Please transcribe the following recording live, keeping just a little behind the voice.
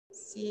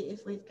See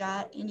if we've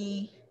got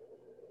any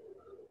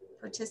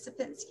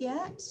participants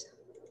yet.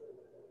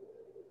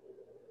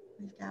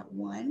 We've got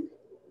 1,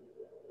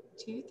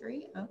 2,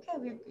 3.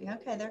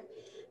 Okay,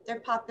 they're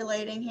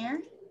populating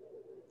here.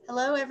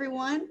 Hello,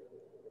 everyone.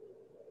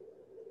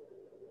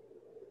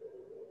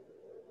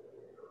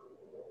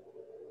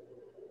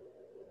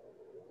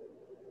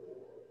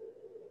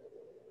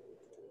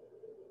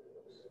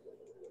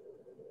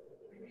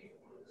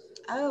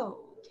 Oh,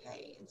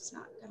 okay, it's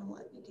not going to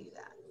let me do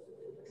that.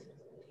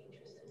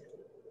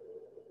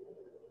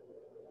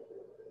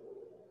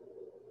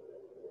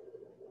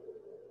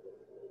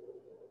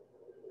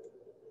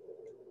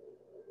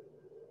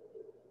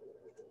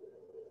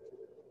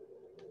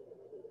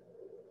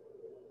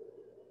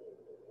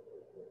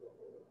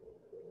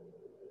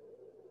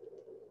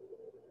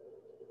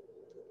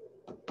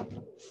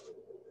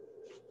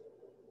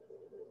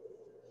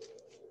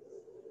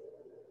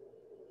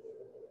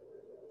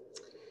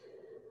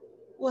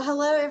 Well,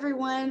 hello,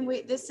 everyone.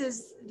 This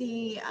is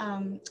the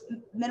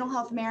Mental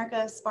Health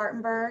America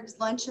Spartanburg's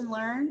Lunch and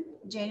Learn,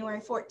 January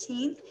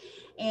 14th.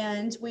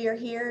 And we are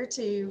here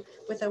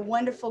with a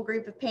wonderful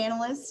group of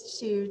panelists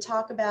to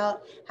talk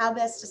about how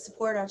best to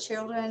support our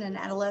children and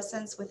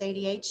adolescents with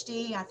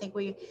ADHD. I think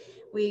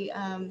we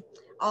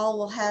all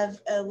will have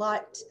a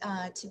lot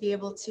to be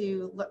able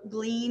to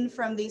glean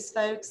from these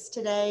folks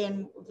today,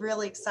 and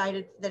really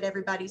excited that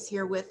everybody's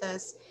here with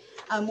us.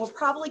 We're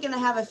probably going to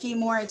have a few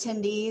more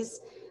attendees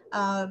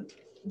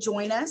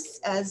join us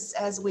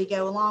as we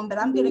go along, but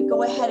I'm going to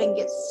go ahead and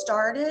get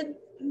started.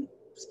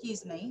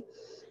 Excuse me.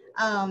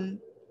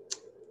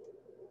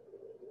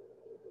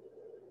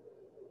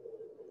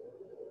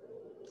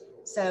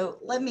 So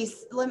let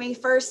me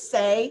first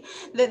say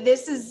that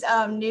this is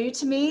new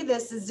to me.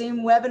 This is Zoom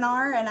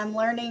webinar, and I'm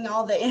learning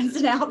all the ins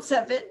and outs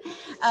of it.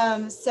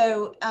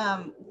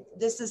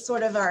 This is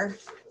sort of our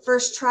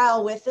first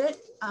trial with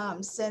it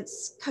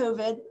since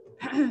COVID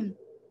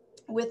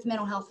with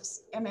Mental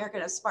Health America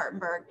of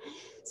Spartanburg.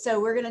 So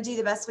we're going to do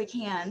the best we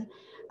can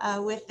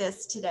with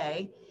this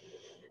today.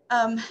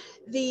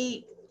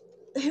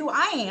 Who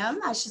I am,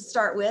 I should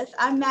start with.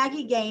 I'm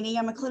Maggie Gainey.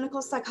 I'm a clinical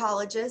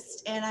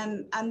psychologist,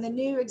 and I'm the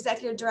new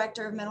executive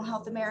director of Mental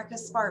Health America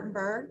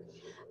Spartanburg.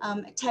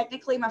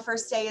 Technically, my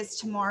first day is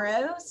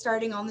tomorrow,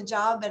 starting on the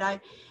job, but I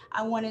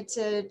wanted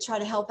to try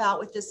to help out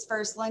with this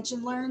first Lunch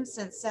and Learn,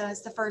 since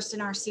it's the first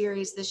in our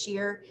series this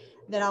year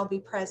that I'll be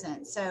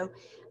present. So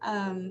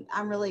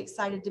I'm really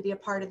excited to be a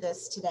part of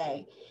this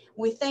today.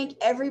 We thank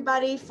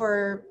everybody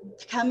for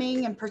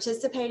coming and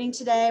participating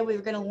today. We're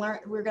going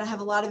to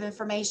have a lot of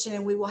information,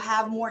 and we will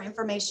have more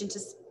information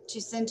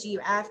to send to you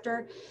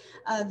after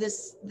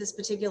this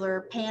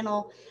particular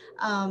panel.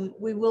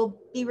 We will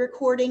be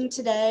recording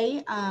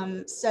today,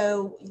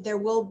 so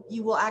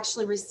you will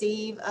actually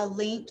receive a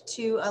link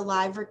to a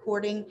live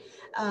recording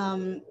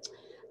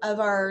of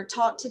our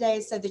talk today,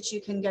 so that you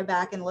can go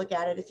back and look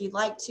at it if you'd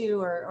like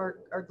to,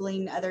 or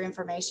glean other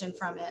information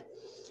from it.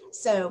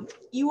 So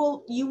you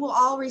will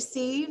all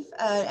receive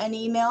an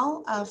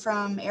email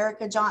from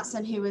Erica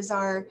Johnson, who is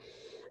our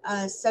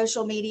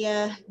social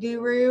media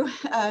guru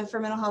for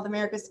Mental Health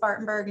America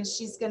Spartanburg, and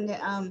she's going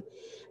to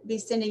be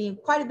sending you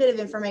quite a bit of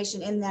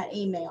information in that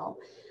email,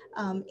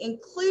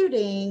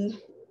 including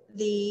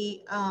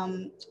the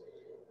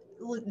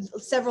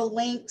several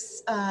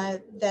links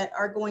that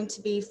are going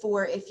to be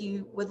for if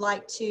you would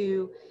like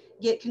to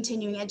get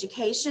continuing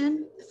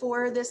education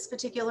for this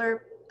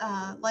particular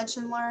Lunch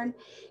and Learn.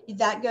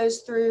 That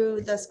goes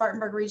through the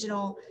Spartanburg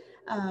Regional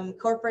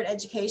Corporate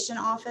Education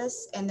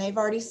Office, and they've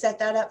already set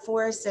that up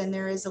for us, and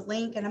there is a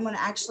link, and I'm going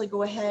to actually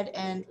go ahead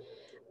and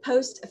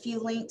post a few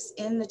links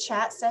in the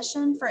chat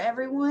session for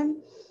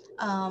everyone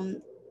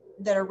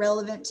that are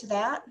relevant to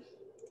that.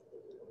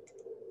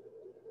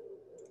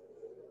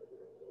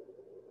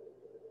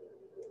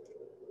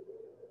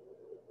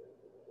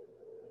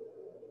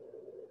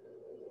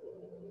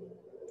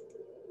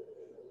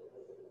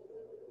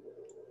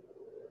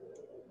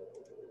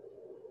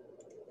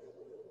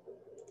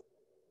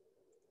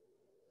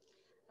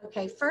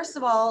 Okay, first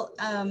of all,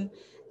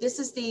 this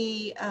is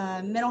the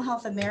Mental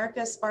Health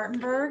America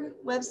Spartanburg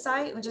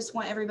website. We just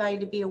want everybody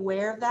to be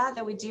aware of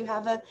that we do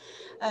have a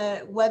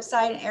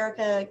website, and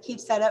Erica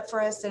keeps that up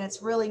for us, and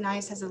it's really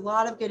nice, has a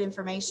lot of good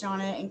information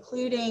on it,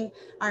 including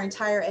our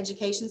entire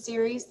education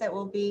series that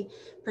we'll be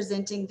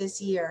presenting this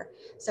year.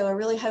 So I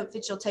really hope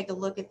that you'll take a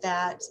look at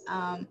that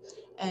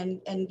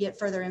and get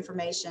further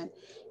information.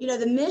 You know,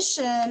 the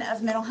mission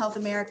of Mental Health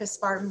America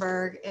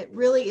Spartanburg, it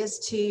really is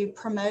to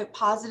promote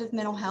positive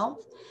mental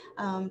health,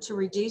 to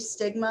reduce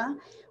stigma,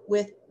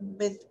 with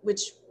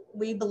which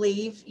we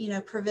believe, you know,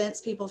 prevents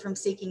people from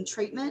seeking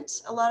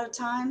treatment a lot of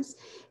times.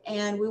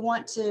 And we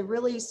want to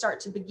really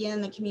start to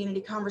begin the community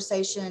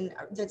conversation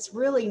that's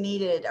really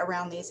needed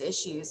around these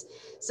issues.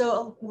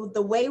 So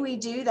the way we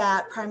do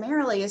that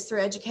primarily is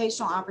through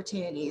educational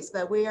opportunities,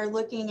 but we are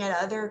looking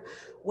at other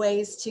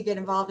ways to get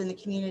involved in the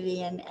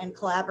community and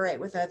collaborate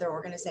with other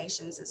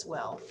organizations as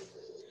well.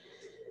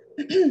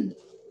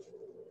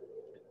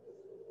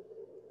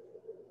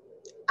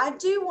 I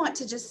do want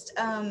to just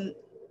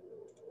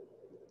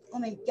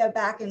let me go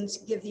back and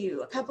give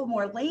you a couple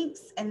more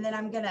links, and then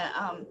I'm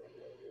gonna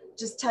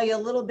just tell you a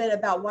little bit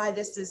about why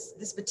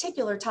this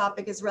particular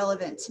topic is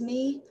relevant to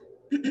me.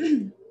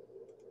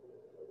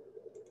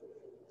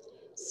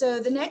 So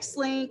the next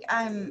link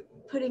I'm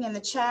putting in the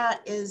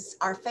chat is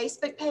our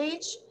Facebook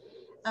page,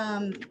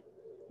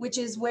 which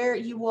is where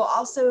you will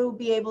also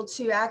be able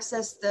to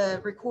access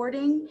the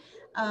recording.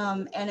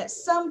 And at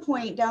some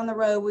point down the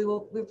road,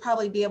 we'll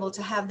probably be able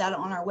to have that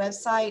on our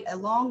website,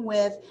 along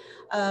with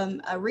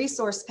a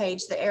resource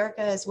page that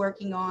Erica is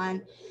working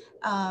on,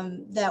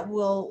 that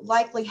will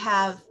likely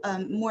have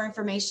more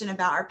information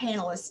about our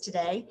panelists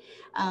today.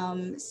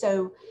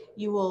 So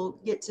you will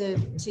get to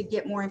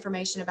get more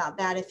information about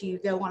that if you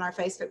go on our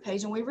Facebook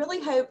page. And we really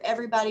hope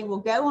everybody will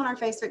go on our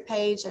Facebook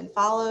page and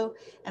follow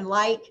and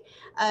like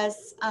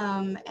us,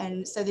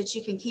 and so that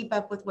you can keep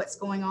up with what's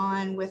going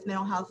on with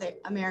Mental Health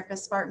America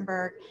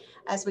Spartanburg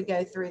as we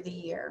go through the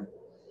year.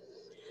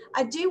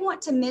 I do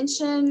want to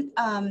mention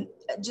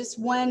just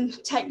one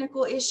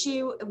technical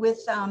issue with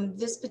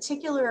this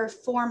particular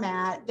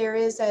format. There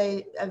is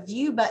a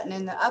view button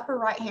in the upper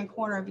right-hand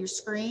corner of your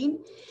screen.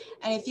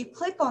 And if you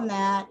click on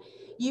that,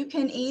 you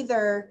can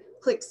either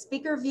click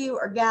speaker view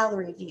or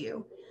gallery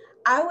view.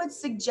 I would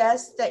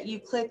suggest that you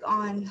click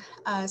on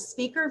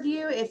speaker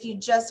view if you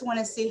just want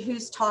to see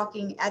who's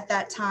talking at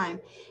that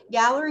time.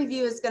 Gallery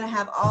view is going to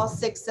have all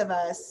 6 of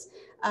us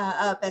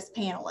up as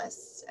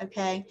panelists,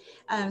 okay?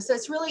 So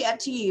it's really up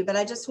to you, but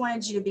I just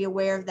wanted you to be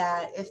aware of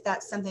that if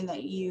that's something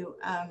that you,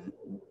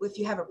 if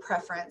you have a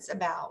preference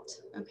about,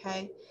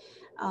 okay?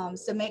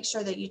 So make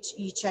sure that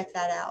you check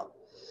that out.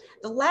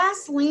 The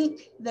last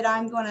link that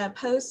I'm going to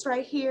post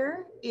right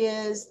here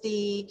is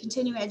the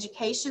continuing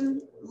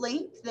education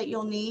link that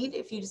you'll need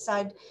if you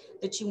decide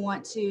that you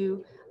want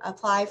to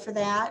apply for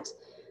that.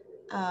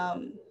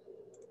 And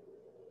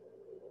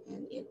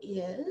it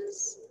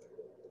is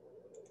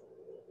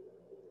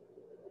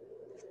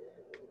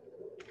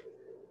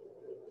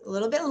a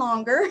little bit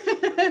longer.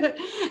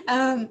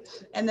 And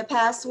the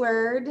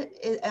password,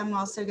 I'm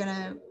also going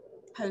to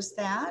post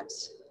that.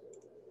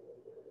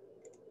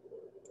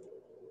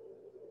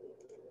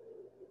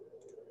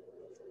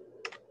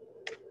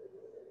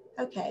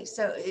 Okay,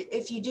 so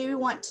if you do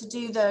want to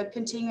do the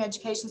continuing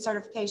education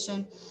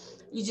certification,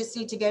 you just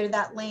need to go to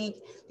that link.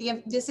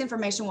 This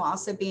information will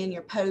also be in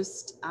your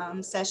post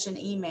session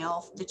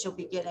email that you'll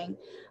be getting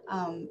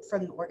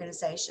from the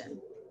organization.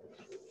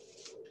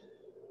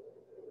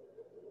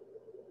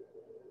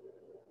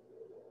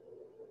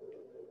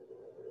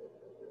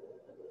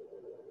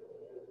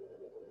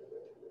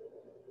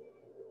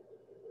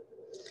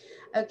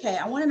 Okay,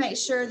 I want to make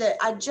sure that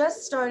I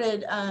just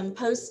started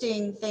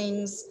posting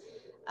things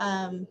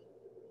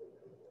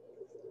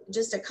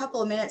just a couple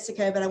of minutes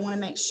ago, but I want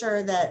to make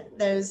sure that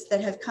those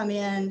that have come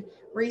in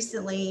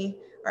recently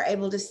are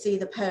able to see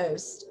the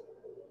post.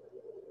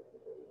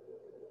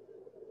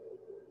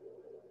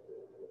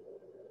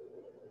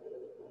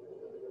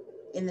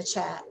 In the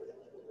chat.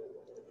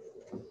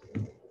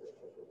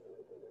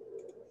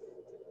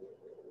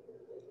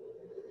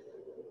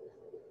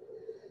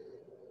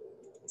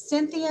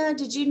 Cynthia,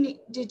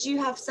 did you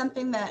have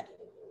something that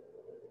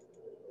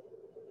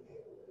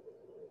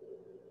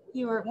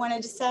you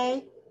wanted to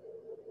say?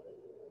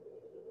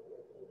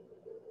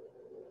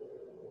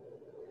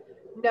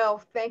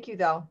 No, thank you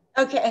though.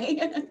 Okay.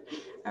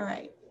 All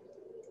right.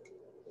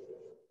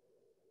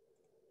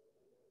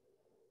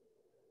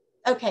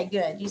 Okay,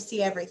 good. You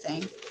see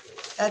everything.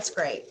 That's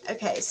great.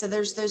 Okay, so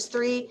there's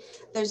three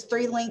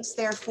links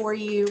there for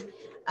you.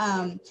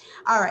 All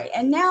right,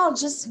 and now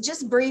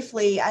just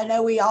briefly, I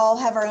know we all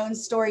have our own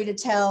story to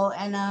tell,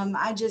 and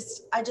I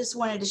just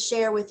wanted to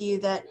share with you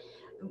that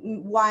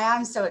why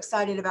I'm so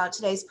excited about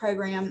today's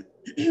program.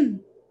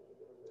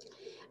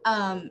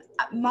 I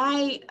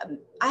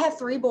have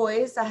 3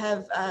 boys. I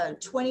have a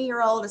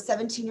 20-year-old, a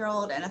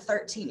 17-year-old, and a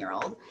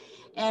 13-year-old.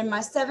 And my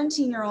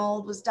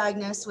 17-year-old was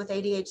diagnosed with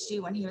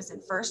ADHD when he was in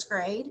 1st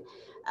grade,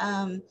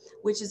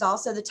 which is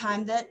also the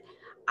time that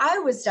I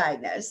was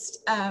diagnosed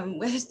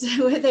with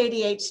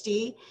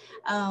ADHD,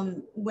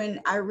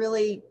 when I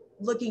really,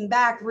 looking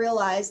back,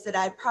 realized that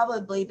I'd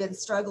probably been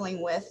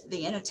struggling with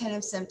the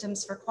inattentive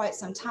symptoms for quite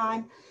some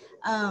time.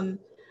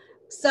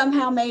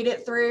 Somehow made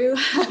it through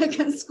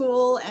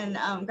school and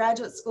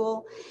graduate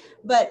school.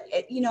 But,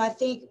 I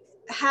think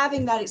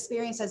having that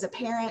experience as a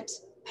parent,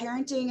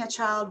 parenting a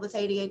child with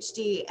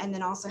ADHD, and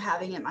then also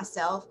having it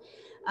myself,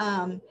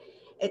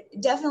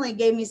 it definitely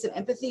gave me some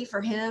empathy for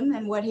him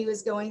and what he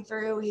was going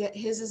through.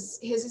 His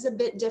is a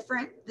bit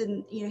different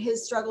than,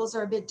 his struggles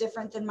are a bit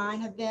different than mine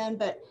have been,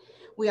 but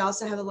we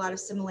also have a lot of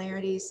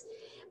similarities.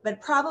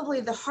 But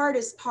probably the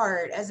hardest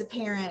part as a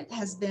parent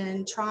has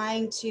been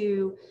trying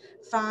to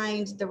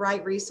find the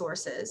right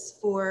resources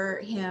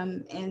for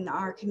him in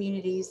our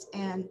communities,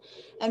 and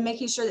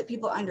making sure that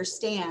people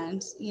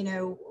understand,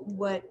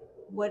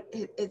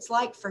 it's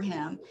like for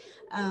him.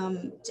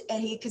 And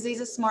because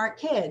he's a smart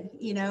kid,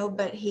 you know,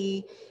 but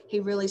he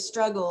really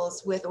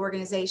struggles with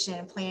organization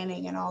and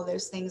planning and all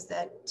those things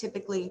that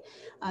typically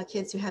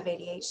kids who have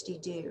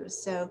ADHD do.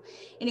 So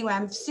anyway,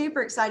 I'm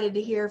super excited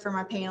to hear from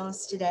our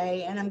panelists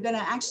today, and I'm going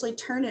to actually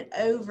turn it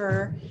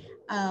over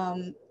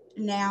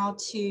now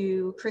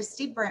to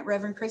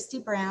Reverend Christie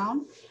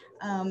Brown.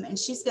 And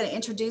she's going to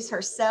introduce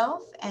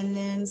herself and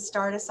then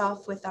start us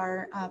off with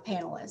our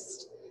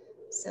panelist.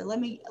 So let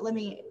me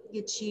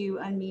get you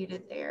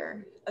unmuted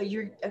there. Oh,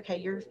 you're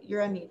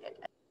unmuted.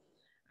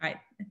 All right,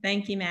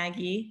 thank you,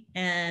 Maggie.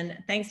 And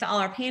thanks to all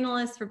our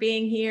panelists for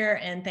being here.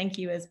 And thank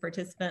you as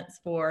participants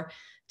for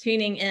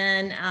tuning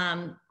in.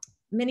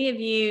 Many of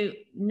you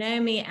know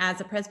me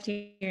as a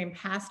Presbyterian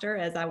pastor,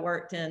 as I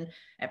worked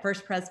at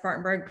First Pres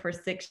Spartanburg for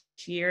 6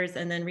 years.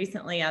 And then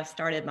recently I've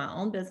started my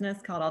own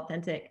business called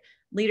Authentic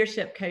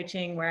Leadership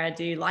Coaching, where I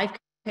do life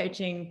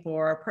coaching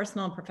for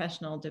personal and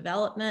professional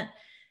development,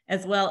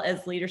 as well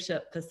as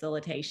leadership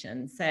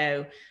facilitation.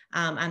 So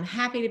I'm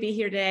happy to be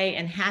here today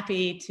and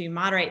happy to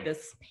moderate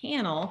this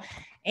panel.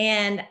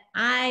 And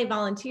I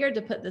volunteered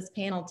to put this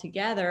panel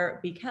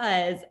together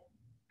because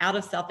out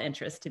of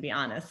self-interest, to be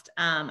honest.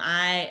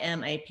 I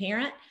am a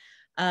parent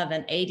of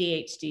an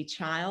ADHD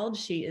child.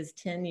 She is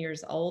 10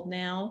 years old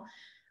now.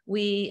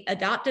 We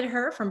adopted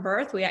her from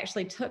birth. We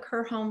actually took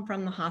her home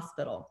from the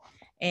hospital,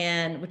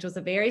 which was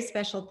a very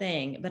special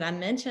thing. But I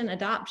mention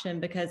adoption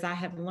because I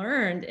have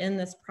learned in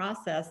this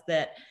process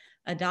that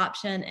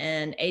adoption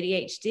and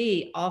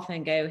ADHD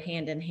often go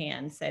hand in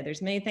hand. So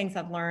there's many things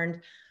I've learned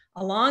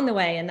along the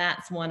way, and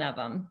that's one of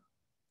them.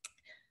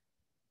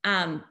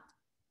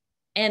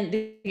 And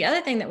the other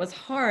thing that was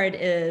hard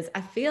is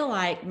I feel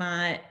like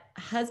my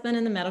husband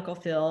in the medical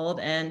field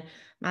and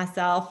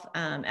myself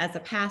as a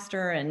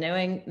pastor and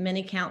knowing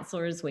many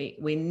counselors, we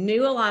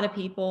knew a lot of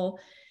people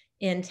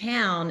in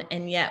town,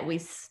 and yet we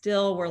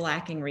still were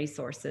lacking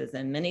resources.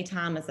 And many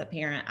times as a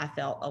parent, I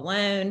felt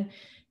alone.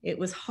 It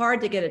was hard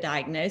to get a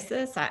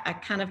diagnosis. I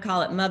kind of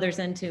call it mother's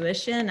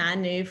intuition. I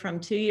knew from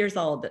 2 years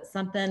old that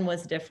something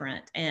was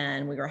different,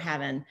 and we were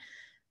having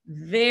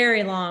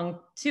very long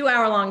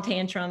 2-hour-long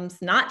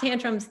tantrums, not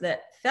tantrums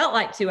that felt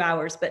like 2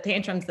 hours, but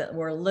tantrums that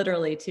were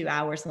literally 2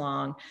 hours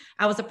long.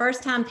 I was a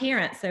first-time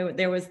parent, so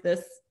there was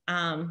this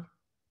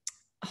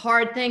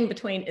hard thing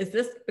between, is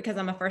this because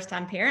I'm a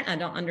first-time parent, I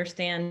don't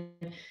understand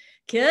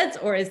kids,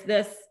 or is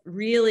this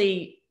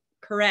really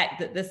correct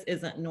that this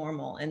isn't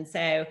normal? And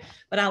so,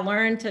 but I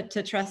learned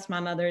to trust my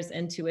mother's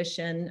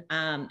intuition,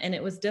 and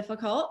it was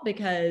difficult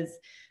because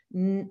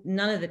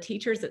none of the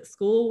teachers at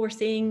school were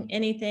seeing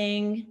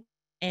anything.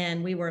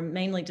 And we were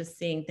mainly just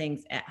seeing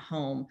things at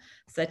home,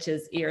 such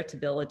as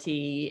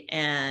irritability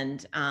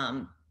and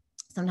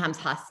sometimes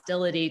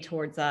hostility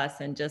towards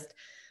us, and just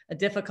a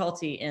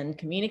difficulty in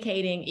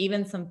communicating,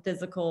 even some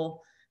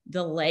physical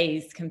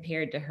delays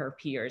compared to her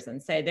peers.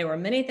 And so there were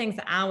many things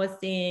that I was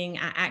seeing.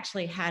 I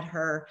actually had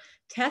her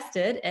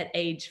tested at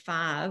age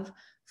 5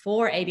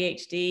 for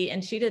ADHD,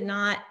 and she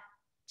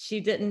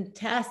didn't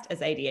test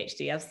as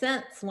ADHD. I've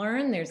since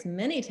learned there's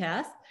many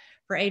tests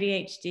for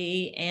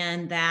ADHD,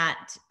 and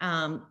that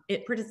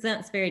it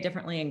presents very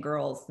differently in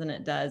girls than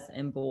it does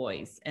in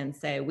boys. And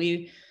so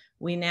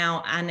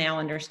I now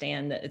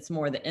understand that it's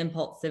more the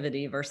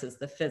impulsivity versus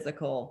the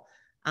physical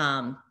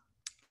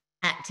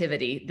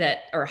activity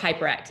or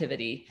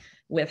hyperactivity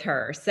with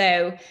her.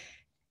 So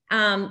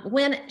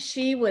when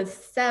she was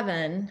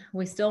 7,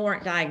 we still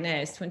weren't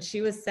diagnosed. When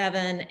she was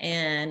 7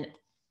 and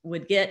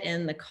would get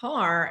in the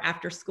car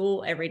after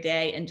school every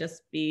day and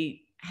just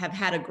have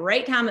had a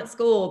great time at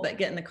school, but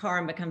get in the car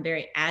and become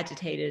very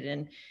agitated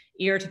and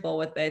irritable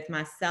with both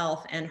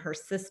myself and her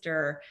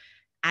sister,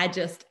 I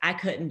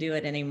couldn't do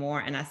it anymore.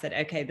 And I said,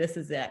 okay, this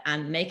is it.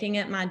 I'm making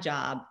it my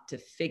job to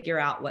figure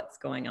out what's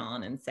going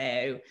on. And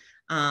so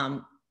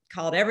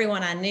called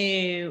everyone I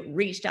knew,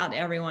 reached out to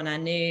everyone I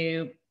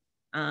knew.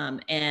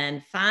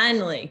 And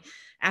finally,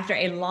 after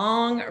a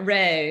long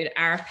road,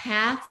 our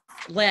path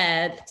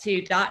led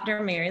to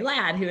Dr. Mary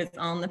Ladd, who is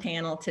on the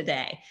panel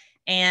today.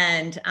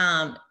 And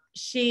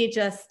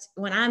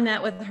when I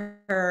met with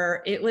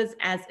her, it was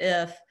as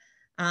if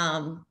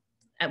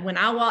when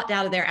I walked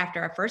out of there after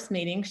our first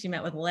meeting, she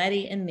met with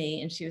Letty and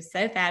me, and she was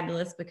so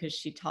fabulous because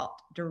she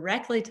talked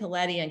directly to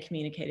Letty and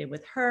communicated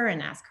with her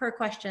and asked her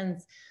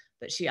questions,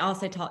 but she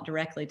also talked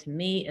directly to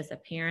me as a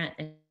parent,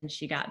 and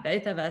she got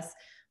both of us,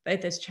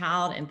 both as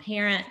child and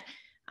parent.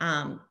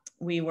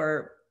 We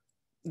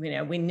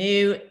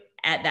knew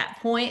at that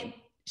point,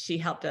 she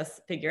helped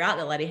us figure out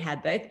that Letty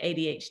had both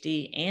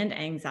ADHD and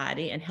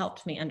anxiety, and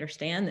helped me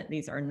understand that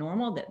these are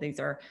normal, that these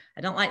are,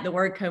 I don't like the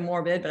word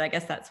comorbid, but I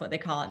guess that's what they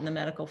call it in the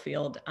medical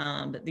field,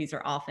 that these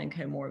are often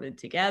comorbid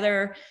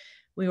together.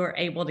 We were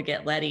able to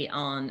get Letty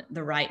on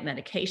the right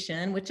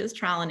medication, which is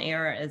trial and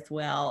error as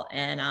well.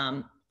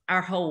 And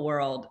our whole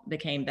world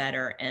became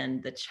better.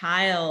 And the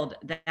child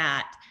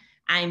that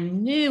I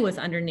knew was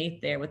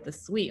underneath there with the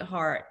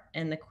sweetheart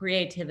and the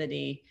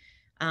creativity,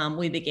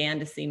 we began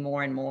to see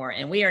more and more.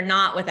 And we are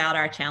not without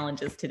our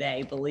challenges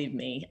today, believe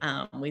me.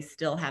 We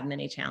still have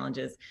many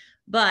challenges.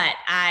 But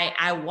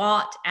I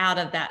walked out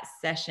of that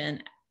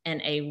session and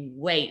a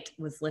weight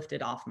was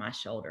lifted off my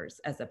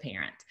shoulders as a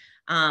parent.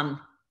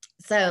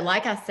 So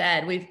like I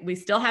said, we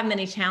still have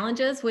many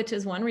challenges, which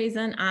is one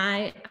reason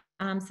I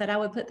said I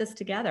would put this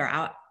together.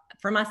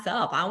 For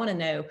myself, I want to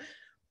know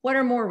what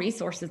are more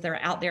resources that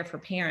are out there for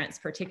parents,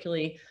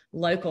 particularly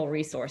local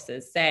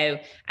resources. So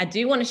I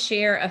do want to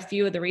share a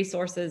few of the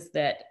resources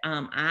that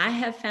I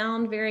have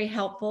found very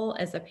helpful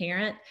as a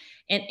parent.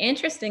 And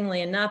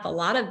interestingly enough, a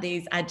lot of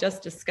these I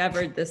just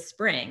discovered this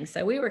spring.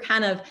 So we were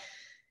kind of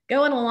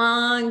going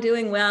along,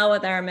 doing well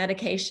with our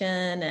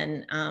medication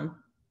and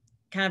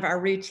kind of our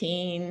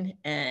routine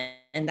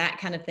and that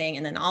kind of thing.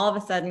 And then all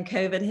of a sudden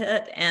COVID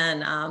hit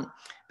and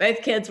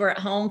both kids were at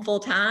home full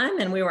time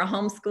and we were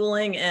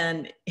homeschooling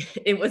and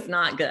it was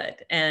not good.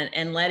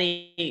 And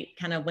Letty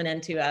kind of went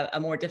into a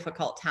more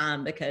difficult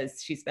time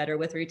because she's better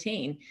with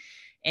routine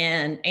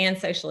and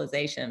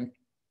socialization.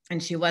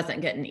 And she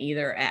wasn't getting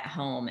either at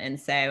home. And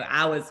so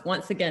I was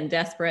once again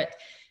desperate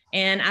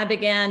and I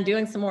began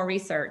doing some more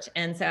research.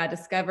 And so I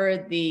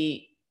discovered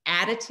the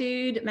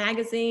Attitude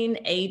magazine,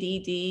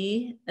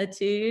 ADD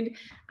Attitude.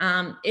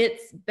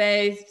 It's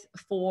both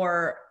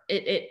for,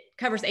 it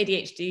covers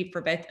ADHD for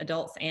both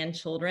adults and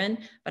children,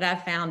 but I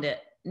found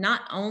it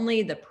not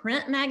only the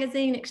print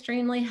magazine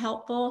extremely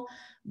helpful,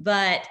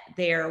 but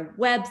their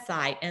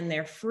website and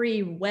their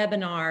free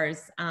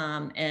webinars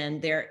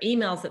and their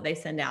emails that they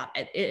send out.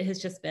 It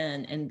has just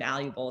been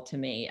invaluable to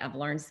me. I've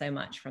learned so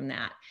much from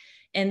that.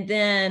 And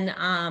then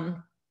I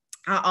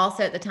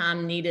also at the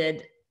time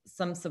needed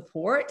some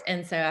support.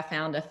 And so I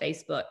found a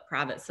Facebook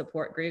private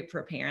support group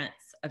for parents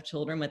of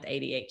children with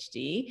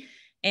ADHD.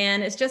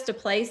 And it's just a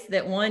place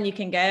that one, you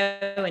can go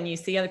and you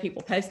see other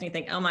people posting, you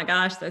think, oh my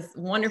gosh, that's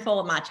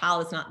wonderful. My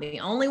child is not the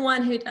only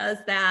one who does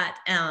that.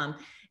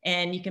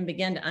 And you can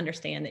begin to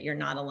understand that you're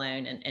not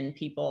alone and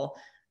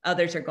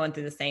others are going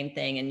through the same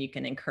thing and you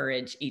can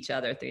encourage each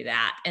other through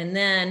that. And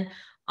then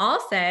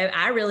also,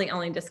 I really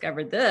only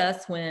discovered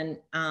this when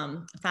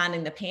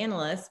finding the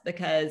panelists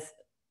because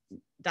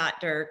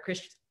Dr.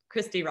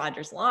 Christi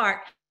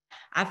Rogers-Larke,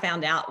 I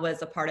found out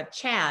was a part of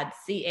CHADD,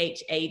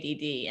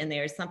 C-H-A-D-D, and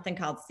there's something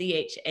called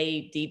chadd.org,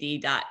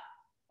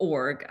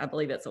 I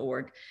believe it's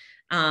org,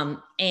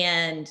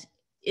 and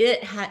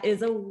it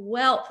is a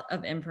wealth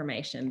of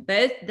information.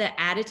 Both the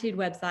Attitude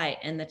website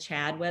and the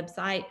CHADD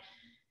website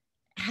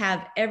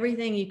have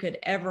everything you could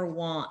ever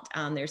want.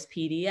 There's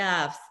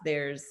PDFs,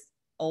 there's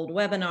old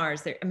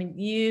webinars there. I mean,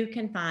 you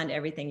can find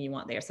everything you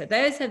want there. So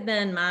those have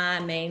been my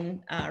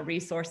main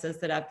resources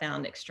that I've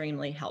found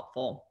extremely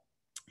helpful.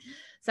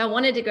 So I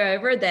wanted to go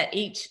over that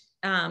each,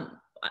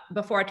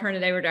 before I turn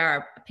it over to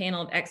our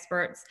panel of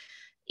experts,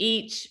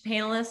 each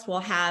panelist will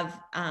have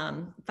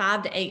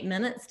 5 to 8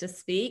 minutes to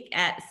speak.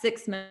 At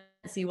 6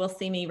 minutes, you will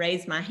see me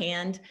raise my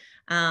hand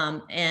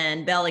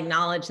and they'll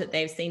acknowledge that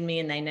they've seen me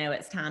and they know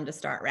it's time to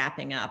start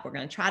wrapping up. We're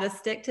going to try to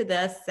stick to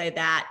this so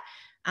that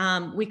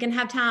we can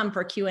have time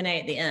for Q&A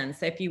at the end.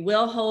 So if you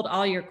will hold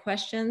all your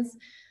questions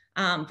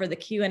for the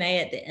Q&A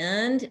at the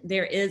end,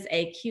 there is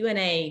a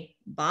Q&A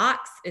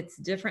box. It's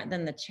different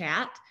than the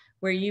chat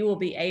where you will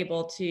be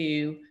able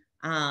to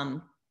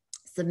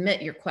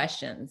submit your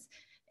questions.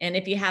 And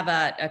if you have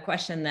a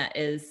question that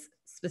is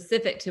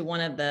specific to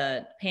one of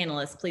the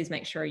panelists, please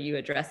make sure you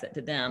address it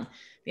to them.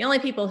 The only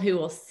people who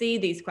will see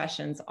these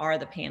questions are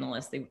the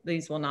panelists.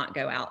 These will not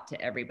go out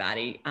to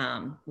everybody,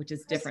 which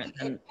is different.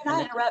 Can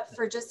I interrupt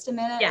for just a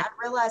minute? Yeah. I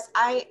realized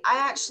I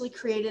actually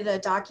created a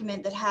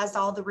document that has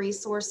all the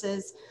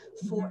resources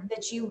for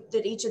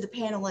that each of the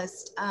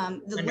panelists,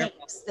 the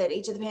links that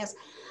each of the panelists.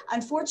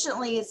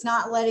 Unfortunately, it's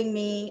not letting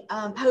me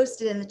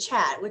post it in the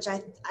chat, which I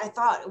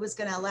thought it was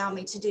going to allow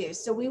me to do.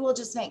 So we will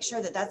just make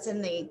sure that that's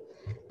in the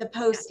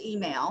post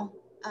email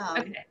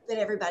that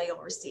everybody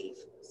will receive.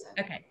 So.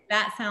 Okay,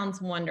 that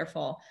sounds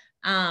wonderful.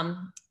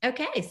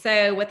 Okay,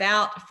 so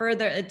without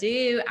further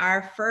ado,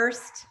 our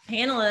first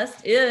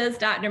panelist is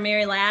Dr.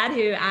 Mary Ladd,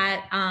 who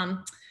I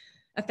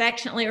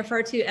affectionately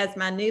refer to as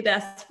my new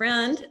best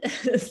friend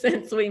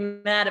since we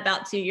met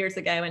about 2 years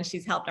ago, and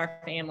she's helped our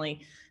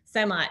family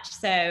so much.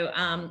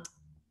 So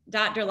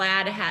Dr.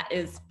 Ladd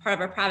is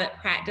part of a private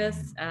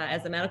practice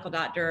as a medical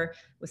doctor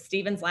with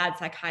Stevens Ladd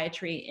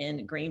Psychiatry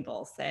in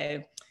Greenville.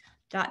 So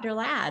Dr.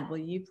 Ladd, will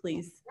you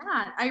please?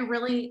 Yeah, I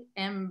really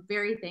am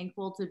very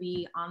thankful to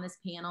be on this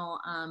panel.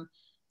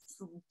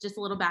 Just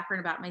a little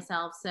background about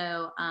myself.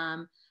 So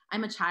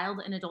I'm a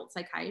child and adult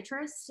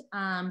psychiatrist.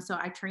 So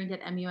I trained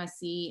at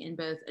MUSC in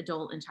both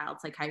adult and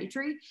child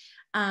psychiatry.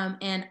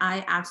 And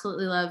I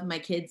absolutely love my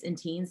kids and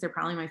teens. They're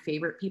probably my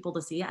favorite people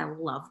to see. I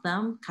love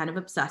them, kind of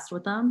obsessed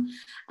with them.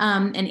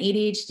 And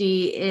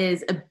ADHD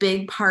is a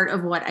big part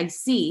of what I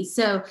see.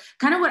 So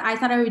kind of what I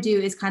thought I would do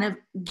is kind of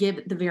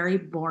give the very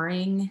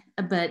boring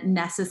but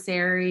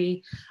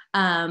necessary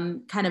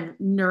kind of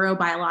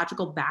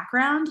neurobiological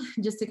background,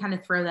 just to kind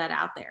of throw that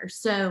out there.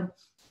 So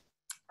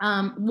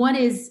what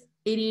is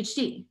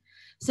ADHD?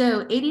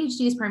 So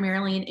ADHD is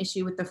primarily an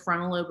issue with the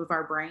frontal lobe of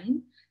our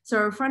brain. So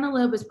our frontal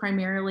lobe is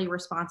primarily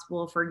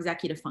responsible for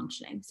executive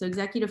functioning. So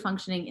executive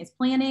functioning is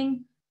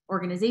planning,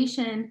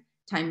 organization,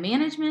 time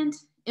management,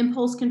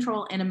 impulse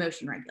control, and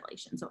emotion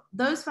regulation. So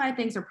those 5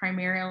 things are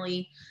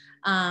primarily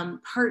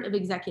part of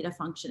executive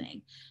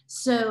functioning.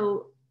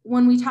 So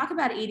when we talk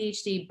about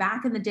ADHD,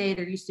 back in the day,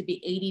 there used to be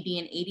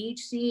ADD and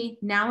ADHD.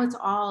 Now it's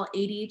all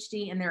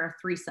ADHD, and there are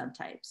 3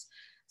 subtypes.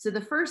 So the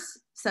first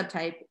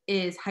subtype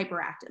is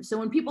hyperactive. So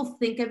when people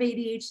think of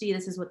ADHD,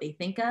 this is what they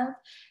think of.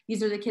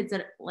 These are the kids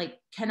that like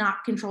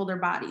cannot control their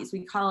bodies.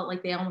 We call it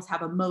like they almost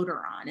have a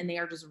motor on and they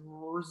are just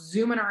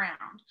zooming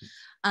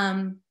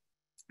around.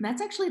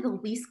 That's actually the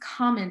least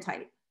common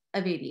type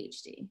of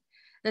ADHD.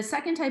 The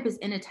second type is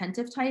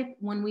inattentive type.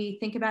 When we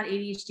think about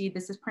ADHD,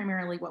 this is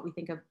primarily what we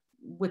think of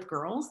with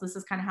girls. This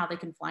is kind of how they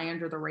can fly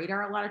under the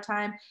radar a lot of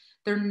time.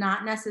 They're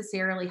not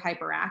necessarily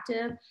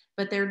hyperactive,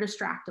 but they're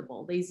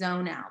distractible. They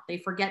zone out. They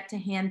forget to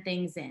hand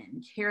things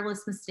in.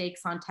 Careless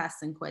mistakes on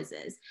tests and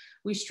quizzes.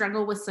 We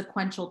struggle with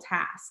sequential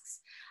tasks.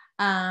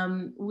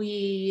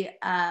 We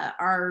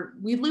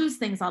lose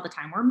things all the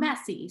time. We're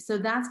messy. So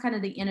that's kind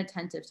of the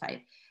inattentive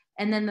type.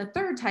 And then the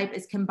third type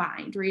is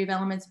combined, where you have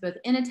elements of both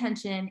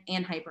inattention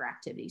and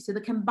hyperactivity. So the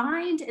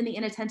combined and the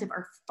inattentive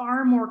are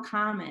far more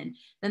common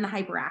than the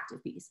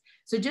hyperactive piece.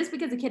 So just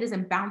because a kid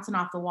isn't bouncing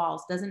off the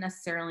walls doesn't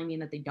necessarily mean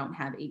that they don't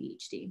have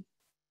ADHD.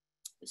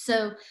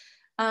 So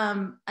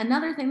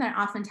another thing that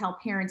I often tell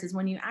parents is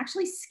when you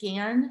actually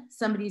scan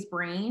somebody's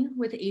brain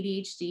with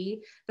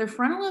ADHD, their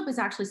frontal lobe is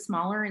actually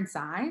smaller in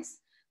size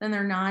than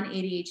their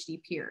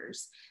non-ADHD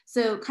peers.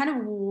 So kind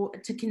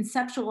of to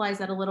conceptualize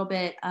that a little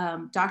bit,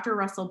 Dr.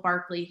 Russell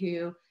Barkley,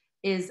 who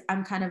is,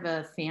 I'm kind of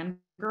a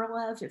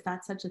fangirl of, if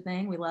that's such a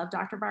thing, we love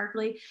Dr.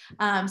 Barkley.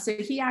 So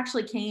he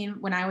actually came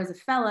when I was a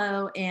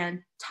fellow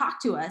and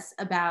talked to us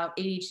about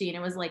ADHD, and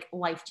it was like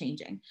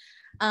life-changing.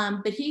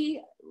 But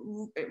he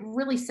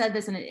really said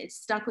this, and it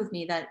stuck with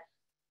me, that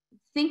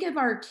think of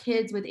our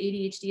kids with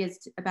ADHD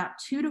as about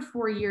 2 to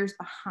 4 years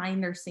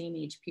behind their same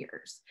age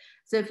peers.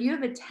 So if you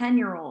have a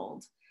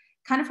 10-year-old,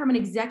 kind of from an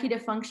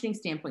executive functioning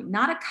standpoint,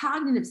 not a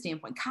cognitive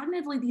standpoint.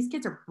 Cognitively, these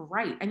kids are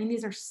bright. I mean,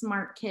 these are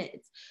smart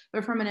kids,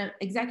 but from an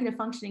executive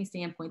functioning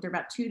standpoint, they're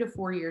about 2 to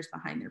 4 years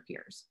behind their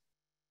peers.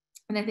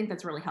 And I think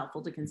that's really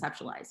helpful to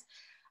conceptualize.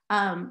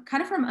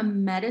 Kind of from a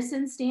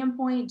medicine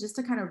standpoint, just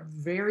to kind of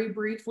very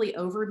briefly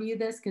overview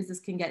this, because this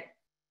can get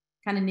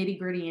kind of nitty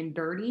gritty and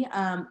dirty.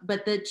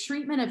 But the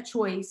treatment of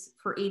choice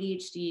for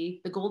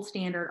ADHD, the gold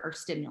standard, are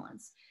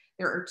stimulants.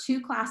 There are 2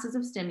 classes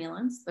of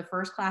stimulants. The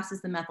first class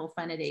is the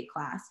methylphenidate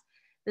class.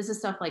 This is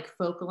stuff like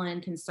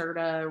Focalin,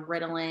 Concerta,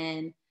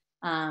 Ritalin,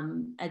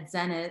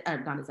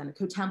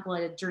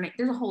 Cotempla, Journey.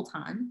 There's a whole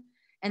ton.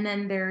 And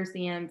then there's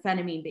the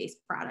amphetamine-based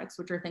products,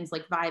 which are things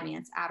like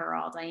Vyvanse,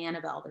 Adderall,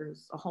 Dianabol.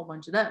 There's a whole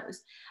bunch of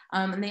those.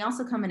 And they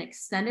also come in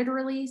extended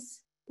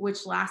release,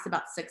 which lasts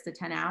about 6 to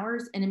 10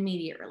 hours, and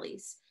immediate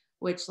release,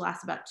 which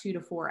lasts about 2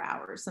 to 4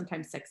 hours,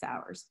 sometimes 6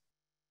 hours.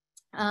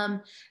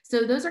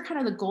 So those are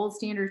kind of the gold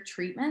standard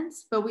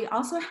treatments, but we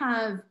also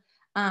have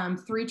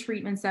 3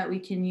 treatments that we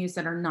can use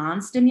that are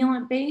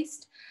non-stimulant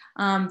based.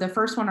 The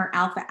first one are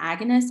alpha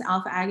agonists.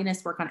 Alpha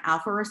agonists work on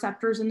alpha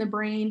receptors in the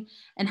brain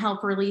and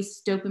help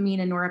release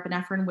dopamine and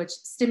norepinephrine, which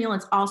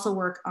stimulants also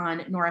work on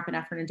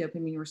norepinephrine and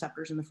dopamine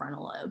receptors in the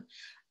frontal lobe.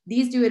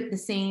 These do it the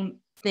same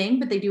thing,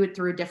 but they do it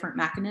through a different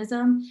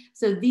mechanism.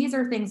 So these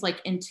are things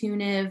like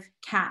Intuniv,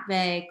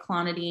 Catve,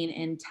 Clonidine,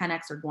 and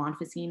 10X or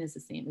guanfacine is the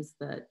same as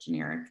the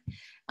generic.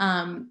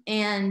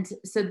 And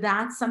so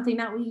that's something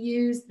that we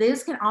use.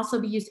 Those can also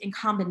be used in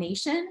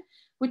combination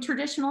with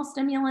traditional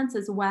stimulants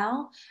as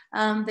well.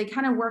 They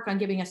kind of work on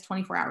giving us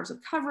 24 hours of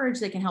coverage.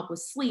 They can help with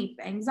sleep,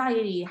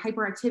 anxiety,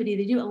 hyperactivity.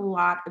 They do a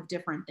lot of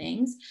different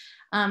things.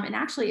 And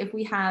actually, if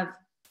we have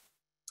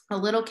a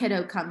little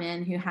kiddo come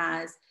in who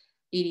has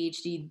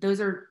ADHD, those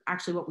are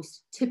actually what we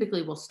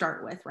typically will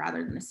start with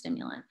rather than a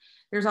stimulant.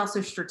 There's also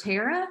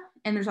Strattera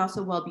and there's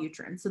also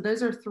Wellbutrin. So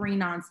those are 3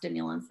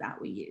 non-stimulants that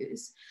we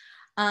use.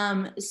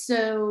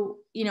 So,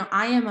 you know,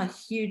 I am a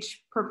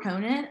huge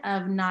proponent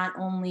of not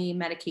only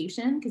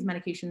medication, because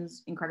medication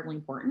is incredibly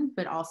important,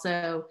 but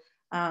also,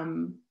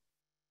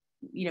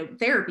 you know,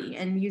 therapy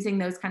and using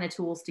those kind of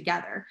tools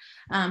together.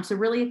 So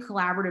really a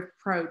collaborative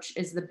approach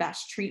is the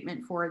best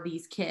treatment for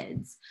these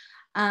kids.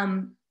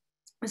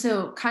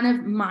 So kind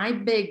of my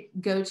big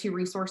go-to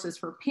resources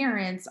for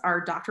parents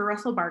are Dr.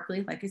 Russell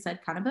Barkley, like I said,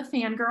 kind of a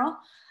fangirl.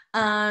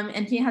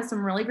 And he has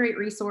some really great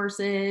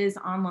resources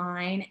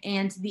online.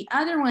 And the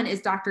other one is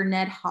Dr.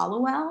 Ned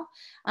Hallowell.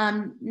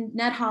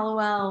 Ned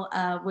Hallowell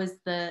was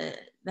the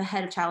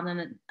head of child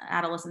and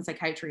adolescent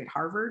psychiatry at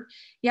Harvard.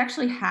 He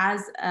actually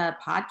has a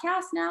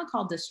podcast now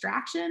called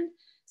Distraction.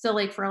 So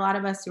like for a lot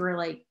of us who are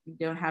like,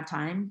 don't have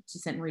time to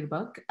sit and read a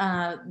book,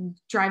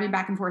 driving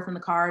back and forth in the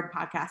car, the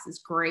podcast is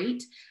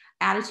great.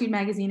 Attitude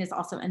Magazine is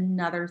also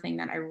another thing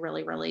that I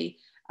really, really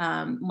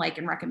like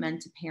and recommend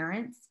to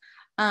parents.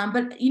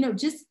 But, you know,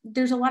 just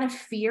there's a lot of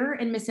fear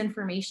and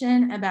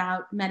misinformation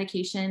about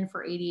medication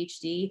for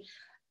ADHD.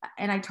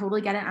 And I totally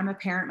get it. I'm a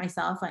parent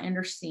myself. I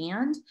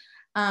understand.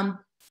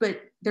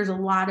 but there's a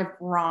lot of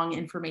wrong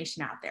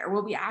information out there.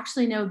 What we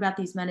actually know about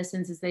these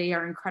medicines is they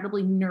are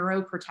incredibly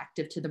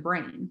neuroprotective to the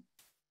brain.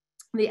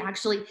 They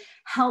actually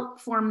help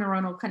form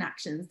neuronal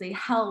connections. They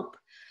help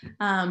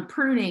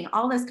pruning,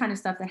 all this kind of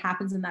stuff that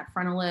happens in that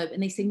frontal lobe,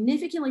 and they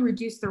significantly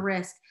reduce the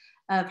risk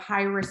of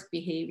high-risk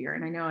behavior.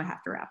 And I know I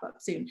have to wrap up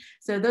soon.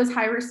 So those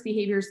high-risk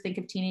behaviors, think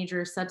of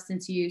teenagers,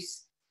 substance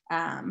use,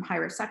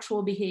 high-risk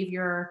sexual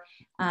behavior,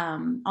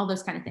 all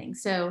those kind of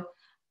things. So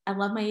I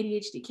love my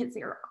ADHD kids.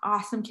 They are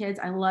awesome kids.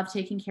 I love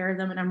taking care of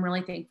them, and I'm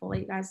really thankful that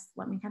you guys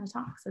let me kind of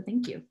talk. So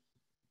thank you.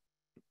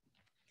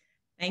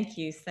 Thank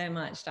you so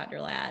much,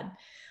 Dr. Ladd.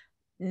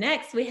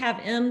 Next, we have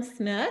Emme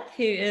Smith,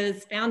 who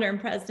is founder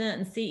and president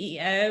and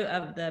CEO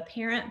of the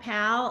Parent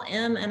Pal.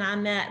 Emme and I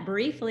met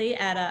briefly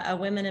at a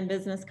Women in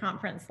Business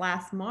conference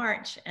last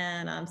March,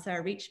 and so I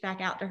reached back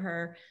out to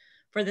her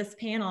for this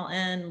panel,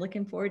 and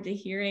looking forward to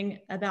hearing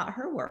about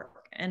her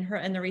work and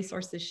the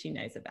resources she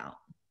knows about.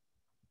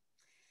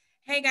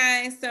 Hey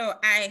guys, so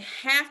I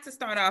have to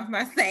start off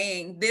by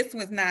saying this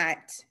was not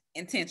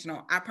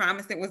intentional. I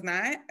promise it was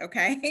not,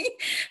 okay?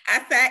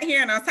 I sat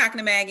here and I was talking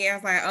to Maggie. I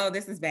was like, oh,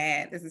 this is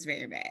bad. This is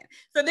very bad.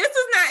 So this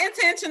was not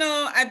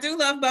intentional. I do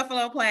love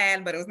Buffalo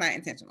Plaid, but it was not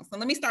intentional. So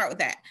let me start with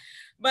that.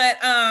 But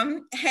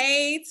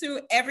hey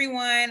to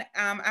everyone.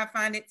 I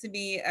find it to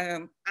be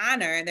an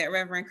honor that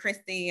Reverend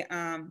Christie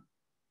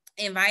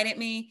invited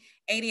me.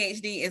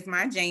 ADHD is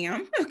my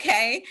jam,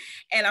 okay?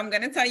 And I'm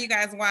gonna tell you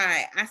guys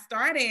why. I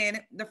started,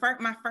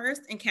 my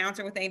first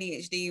encounter with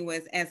ADHD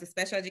was as a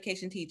special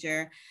education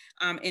teacher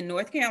in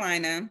North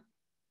Carolina.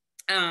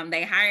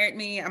 They hired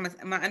me,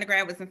 my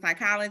undergrad was in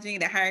psychology.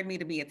 They hired me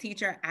to be a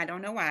teacher. I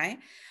don't know why.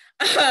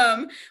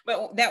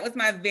 But that was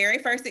my very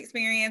first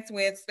experience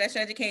with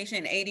special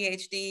education,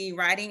 ADHD,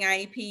 writing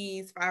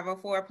IEPs,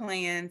 504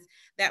 plans.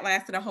 That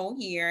lasted a whole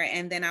year.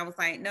 And then I was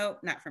like, nope,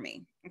 not for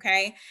me.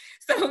 Okay.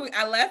 So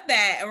I left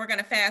that, and we're going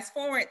to fast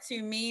forward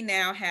to me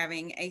now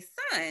having a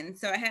son.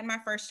 So I had my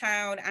first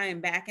child. I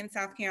am back in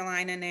South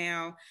Carolina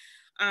now.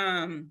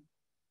 And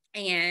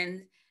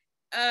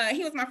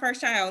he was my first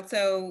child.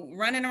 So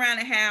running around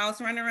the house,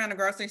 running around the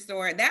grocery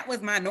store, that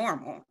was my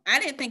normal. I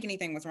didn't think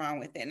anything was wrong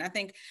with it. And I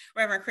think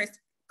Reverend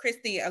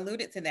Christie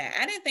alluded to that.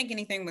 I didn't think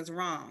anything was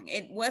wrong.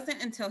 It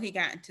wasn't until he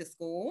got into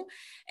school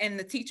and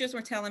the teachers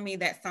were telling me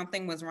that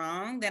something was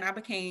wrong that I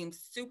became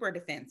super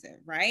defensive,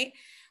 right?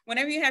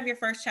 Whenever you have your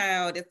first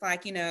child, it's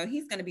like, you know,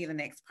 he's going to be the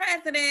next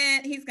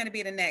president. He's going to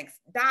be the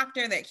next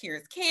doctor that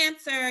cures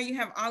cancer. You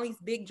have all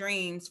these big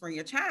dreams for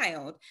your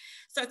child.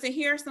 So to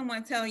hear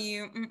someone tell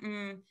you,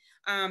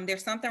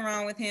 there's something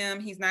wrong with him,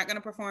 he's not going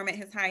to perform at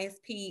his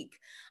highest peak,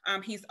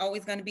 he's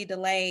always going to be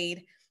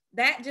delayed,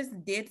 that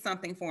just did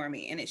something for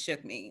me, and it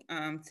shook me,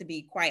 to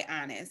be quite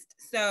honest.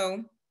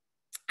 So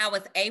I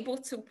was able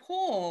to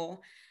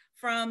pull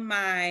from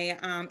my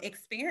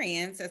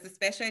experience as a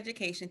special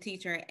education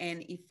teacher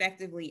and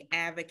effectively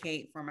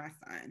advocate for my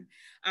son.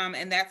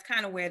 And that's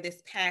kind of where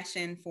this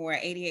passion for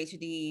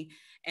ADHD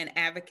and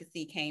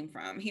advocacy came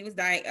from. He was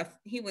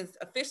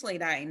officially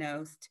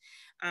diagnosed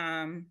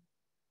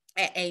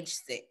at age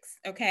 6,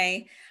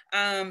 okay?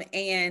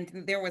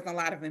 And there was a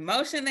lot of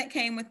emotion that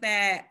came with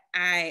that.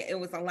 It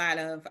was a lot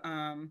of,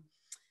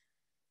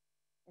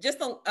 just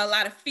a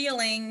lot of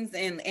feelings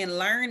and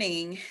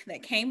learning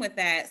that came with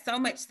that, so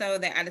much so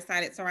that I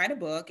decided to write a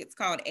book. It's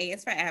called A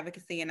is for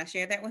Advocacy, and I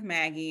shared that with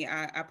Maggie.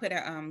 I put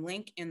a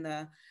link in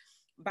the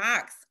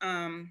box.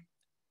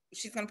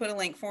 She's gonna put a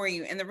link for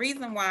you. And the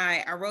reason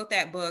why I wrote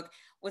that book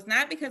was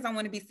not because I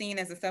want to be seen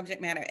as a subject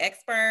matter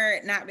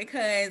expert, not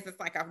because it's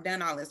like I've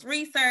done all this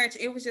research.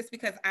 It was just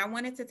because I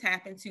wanted to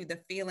tap into the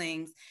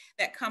feelings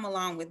that come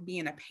along with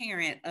being a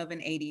parent of an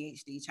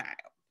ADHD child,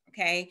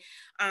 okay?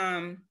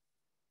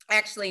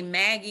 Actually,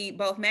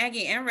 both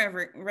Maggie and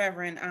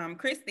Reverend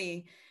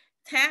Christie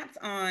touched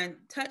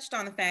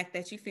on the fact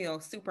that you feel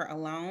super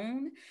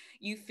alone.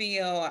 You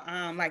feel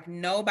like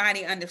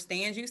nobody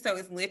understands you. So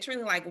it's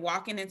literally like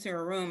walking into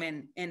a room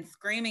and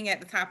screaming at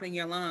the top of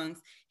your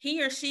lungs,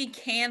 he or she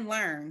can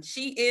learn.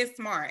 She is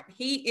smart.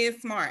 He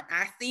is smart.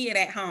 I see it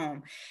at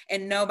home,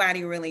 and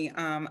nobody really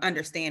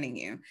understanding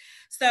you.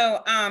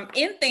 So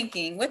in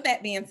thinking, with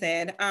that being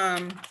said,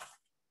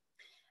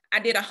 I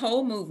did a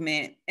whole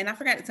movement, and I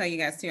forgot to tell you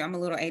guys too, I'm a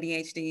little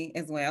ADHD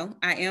as well.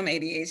 I am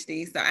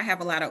ADHD, so I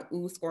have a lot of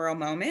ooh squirrel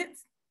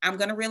moments. I'm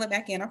gonna reel it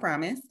back in, I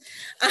promise.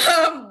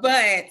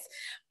 But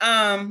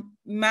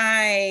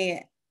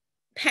my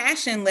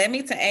passion led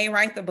me to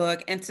write the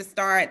book and to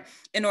start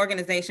an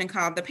organization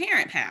called the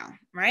Parent Pal,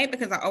 right?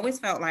 Because I always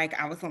felt like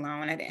I was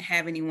alone. I didn't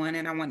have anyone,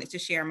 and I wanted to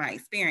share my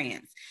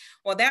experience.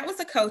 Well, that was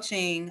a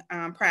coaching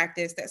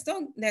practice that's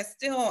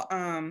still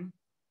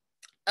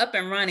up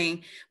and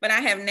running, but I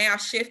have now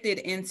shifted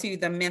into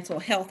the mental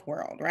health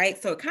world, right?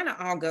 So it kind of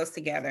all goes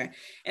together.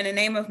 And the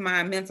name of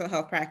my mental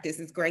health practice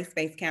is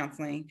Grace-Based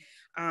Counseling.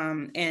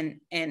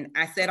 And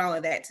I said all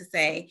of that to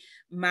say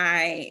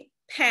my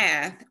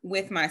path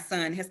with my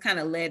son has kind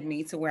of led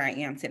me to where I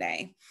am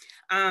today.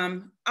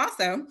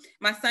 Also,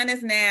 my son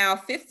is now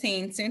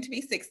 15, soon to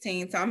be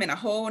 16. So I'm in a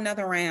whole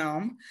nother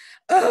realm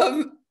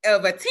of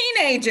of a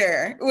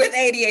teenager with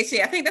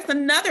ADHD. I think that's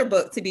another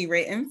book to be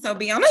written. So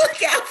be on the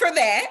lookout for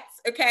that.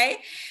 Okay.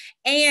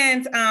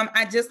 And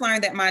I just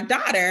learned that my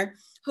daughter,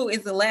 who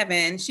is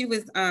 11, she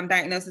was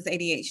diagnosed as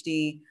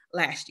ADHD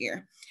last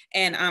year.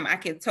 And I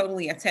could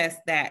totally attest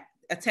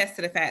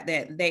to the fact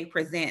that they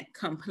present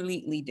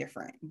completely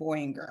different, boy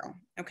and girl.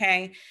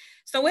 Okay.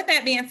 So with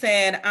that being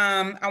said,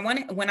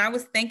 when I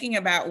was thinking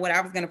about what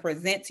I was going to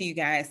present to you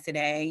guys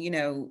today, you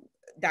know,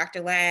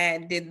 Dr.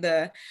 Ladd did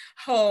the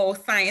whole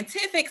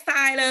scientific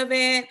side of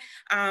it.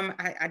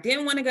 I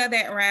didn't want to go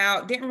that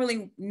route, didn't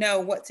really know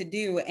what to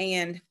do.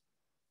 And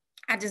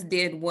I just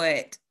did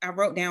I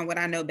wrote down what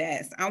I know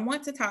best. I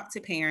want to talk to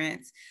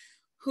parents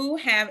who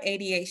have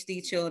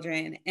ADHD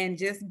children and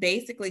just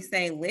basically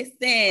say,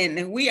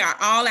 listen, we are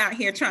all out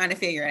here trying to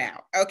figure it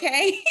out,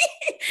 okay?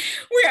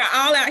 We are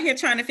all out here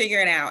trying to figure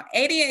it out.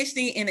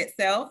 ADHD in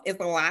itself is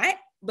a lot,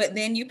 but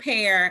then you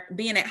pair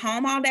being at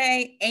home all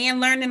day and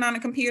learning on a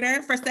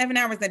computer for 7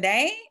 hours a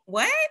day.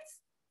 What?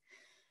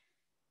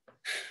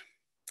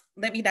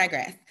 Let me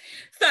digress.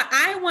 So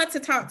I want to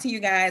talk to you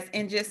guys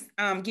and just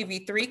give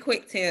you 3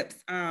 quick tips.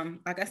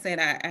 Like I said,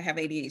 I have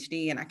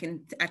ADHD and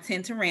I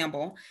tend to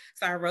ramble.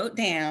 So I wrote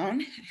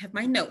down, I have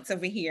my notes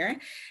over here,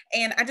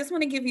 and I just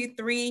want to give you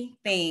 3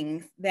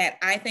 things that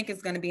I think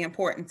is going to be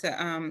important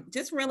to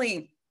just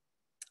really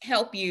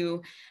help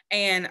you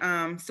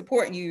and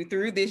support you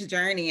through this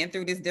journey and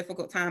through this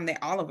difficult time that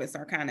all of us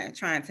are kind of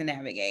trying to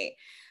navigate.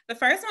 The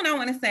first thing I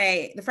want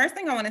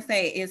to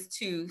say is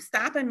to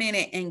stop a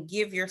minute and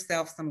give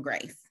yourself some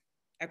grace.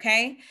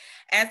 Okay.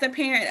 As a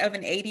parent of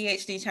an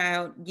ADHD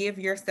child, give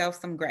yourself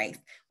some grace.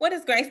 What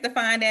is grace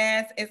defined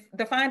as? It's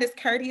defined as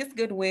courteous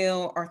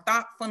goodwill or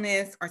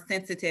thoughtfulness or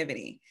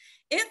sensitivity.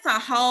 It's a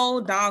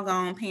whole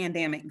doggone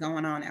pandemic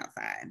going on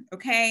outside.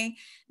 Okay.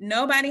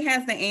 Nobody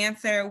has the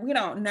answer. We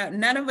don't know.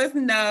 None of us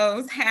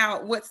knows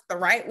what's the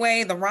right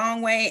way, the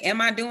wrong way. Am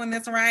I doing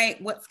this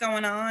right? What's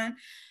going on?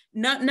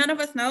 None of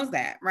us knows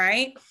that,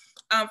 right?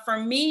 For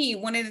me,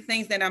 one of the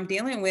things that I'm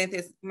dealing with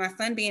is my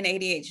son being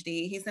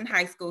ADHD. He's in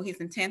high school,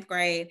 he's in 10th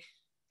grade.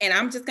 And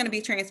I'm just going to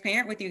be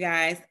transparent with you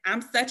guys.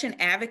 I'm such an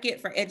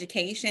advocate for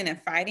education and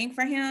fighting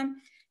for him.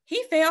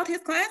 He failed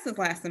his classes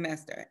last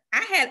semester.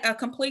 I had a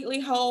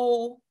completely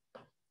whole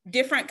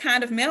different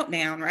kind of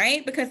meltdown,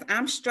 right? Because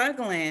I'm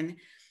struggling,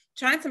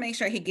 trying to make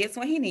sure he gets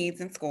what he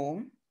needs in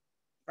school,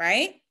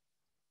 right?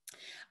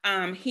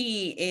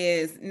 He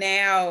is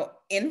now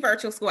in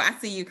virtual school. I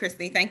see you,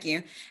 Christy. Thank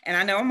you. And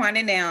I know I'm on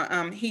it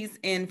now. He's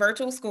in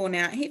virtual school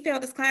now. He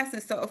failed his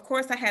classes. So of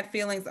course I had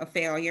feelings of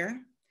failure.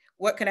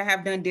 What could I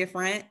have done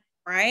different?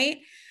 Right?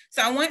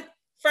 So I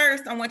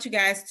want you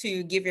guys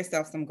to give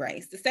yourself some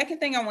grace. The second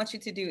thing I want you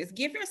to do is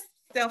give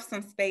yourself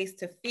some space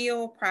to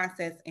feel,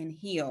 process, and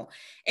heal.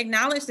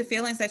 Acknowledge the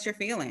feelings that you're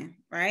feeling,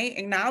 right?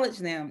 Acknowledge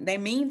them. They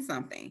mean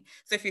something.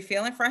 So if you're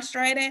feeling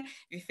frustrated,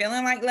 if you're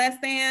feeling like less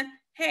than,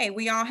 hey,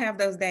 we all have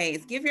those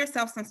days. Give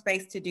yourself some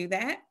space to do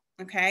that,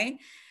 okay?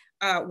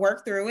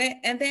 Work through it.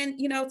 And then,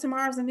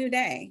 tomorrow's a new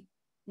day.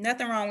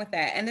 Nothing wrong with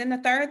that. And then the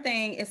third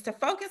thing is to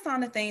focus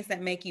on the things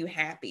that make you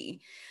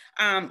happy.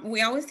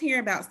 We always hear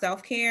about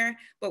self-care,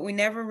 but we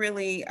never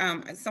really,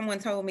 someone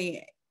told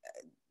me,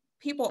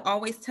 people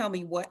always tell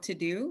me what to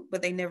do,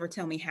 but they never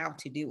tell me how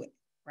to do it,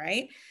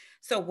 right?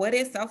 So what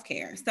is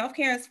self-care?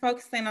 Self-care is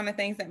focusing on the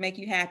things that make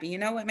you happy. You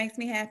know what makes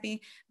me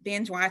happy?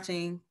 Binge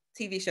watching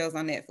TV shows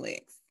on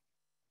Netflix.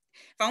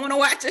 If I want to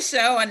watch a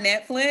show on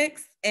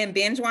Netflix and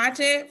binge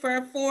watch it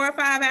for 4 or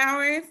 5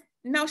 hours,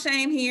 no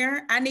shame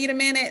here. I need a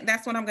minute.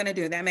 That's what I'm going to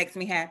do. That makes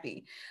me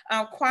happy.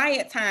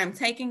 Quiet time,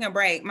 taking a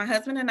break. My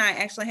husband and I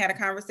actually had a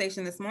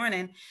conversation this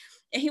morning,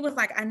 and he was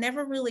like, I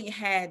never really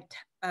had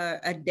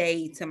a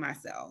day to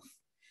myself.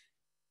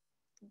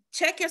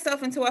 Check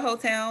yourself into a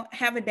hotel,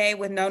 have a day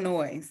with no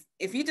noise.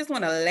 If you just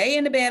want to lay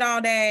in the bed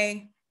all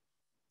day,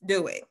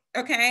 do it.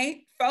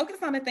 Okay. Focus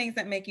on the things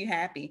that make you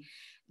happy.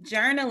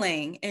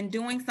 Journaling and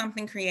doing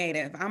something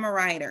creative. I'm a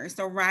writer,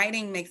 so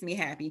writing makes me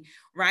happy.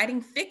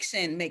 Writing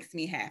fiction makes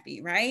me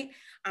happy, right?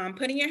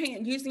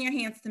 Using your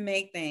hands to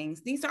make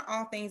things. These are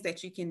all things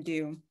that you can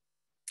do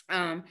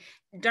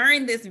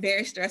during this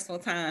very stressful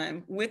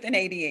time with an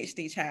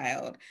ADHD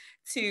child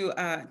to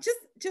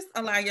just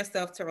allow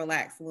yourself to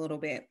relax a little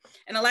bit.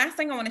 And the last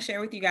thing I want to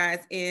share with you guys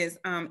is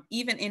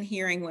even in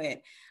hearing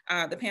what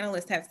the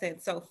panelists have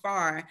said so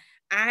far,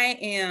 I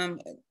am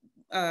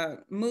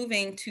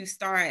moving to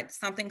start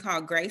something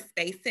called Grace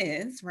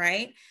Spaces,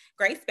 right?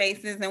 Grace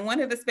Spaces. And one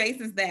of the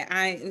spaces that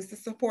is a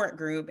support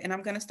group, and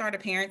I'm going to start a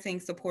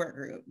parenting support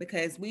group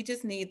because we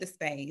just need the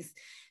space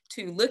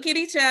to look at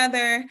each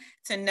other,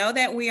 to know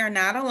that we are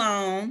not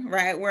alone,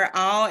 right? We're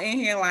all in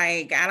here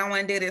like, I don't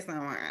want to do this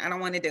anymore. I don't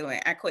want to do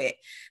it. I quit.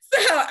 So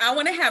I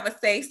want to have a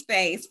safe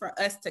space for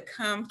us to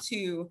come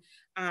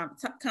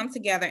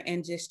together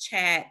and just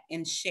chat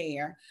and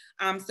share.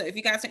 So if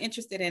you guys are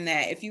interested in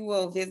that, if you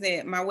will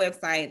visit my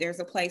website, there's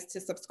a place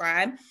to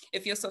subscribe.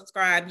 If you'll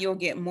subscribe, you'll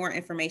get more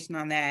information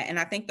on that. And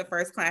I think the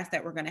first class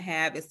that we're going to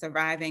have is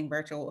Surviving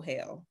Virtual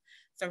Hell.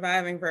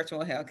 Surviving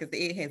Virtual Hell, because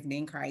it has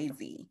been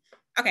crazy.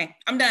 Okay,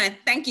 I'm done.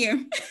 Thank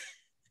you.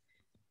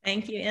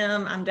 Thank you,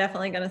 Em. I'm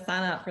definitely going to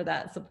sign up for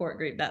that support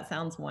group. That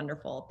sounds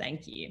wonderful.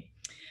 Thank you.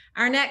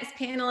 Our next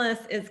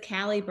panelist is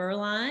Callie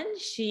Berline.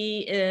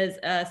 She is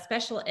a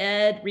special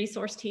ed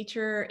resource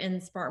teacher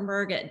in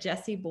Spartanburg at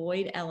Jesse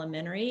Boyd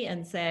Elementary.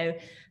 And so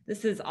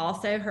this is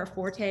also her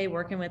forte,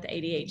 working with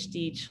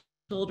ADHD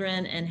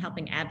children and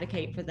helping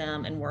advocate for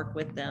them and work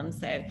with them.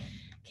 So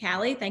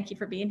Callie, thank you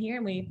for being here,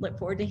 and we look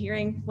forward to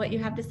hearing what you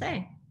have to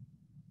say.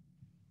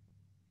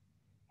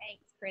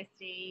 Thanks,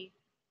 Christy.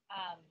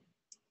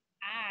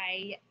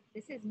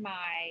 This is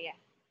my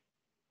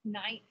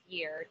 9th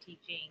year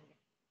teaching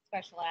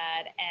special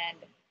ed, and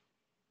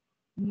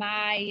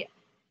my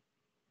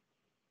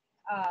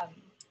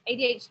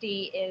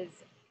ADHD is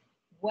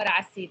what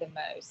I see the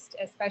most,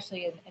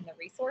 especially in the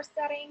resource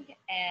setting.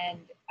 And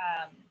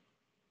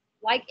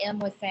like Em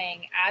was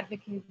saying,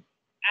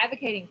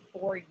 advocating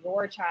for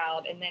your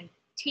child and then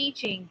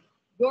teaching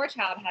your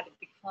child how to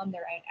become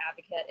their own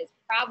advocate is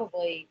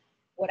probably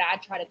what I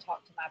try to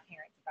talk to my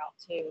parents about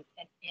too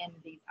in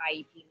these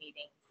IEP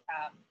meetings.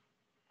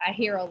 I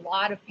hear a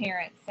lot of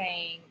parents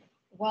saying,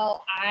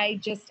 well, I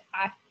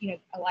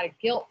a lot of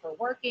guilt for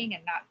working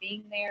and not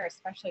being there,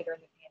 especially during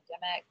the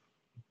pandemic.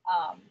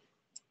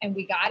 And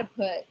we got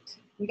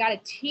to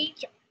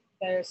teach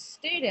their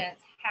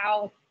students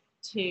how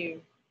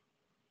to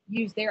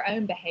use their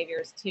own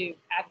behaviors to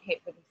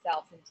advocate for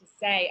themselves and to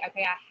say,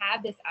 okay, I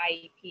have this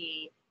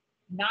IEP,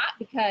 not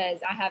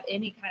because I have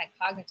any kind of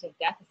cognitive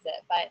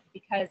deficit, but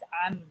because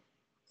I'm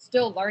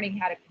still learning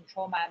how to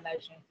control my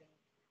emotions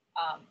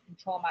and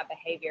control my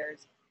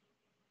behaviors.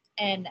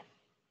 And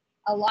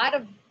one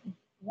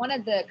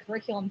of the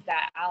curriculums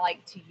that I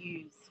like to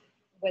use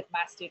with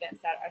my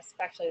students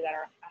especially that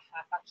are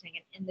high functioning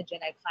and in the gen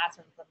ed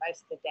classroom for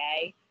most of the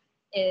day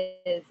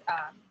is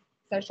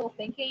social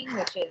thinking,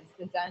 which is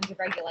the zones of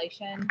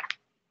regulation.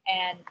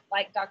 And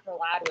like Dr.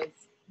 Ladd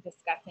was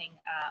discussing,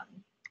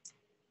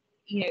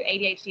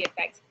 ADHD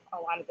affects a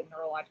lot of the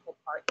neurological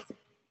parts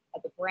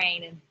of the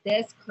brain. And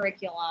this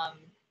curriculum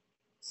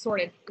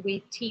we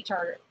teach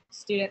our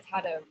students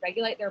how to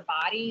regulate their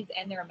bodies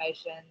and their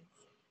emotions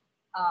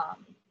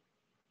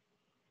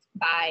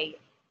by,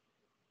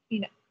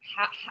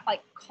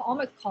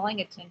 almost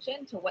calling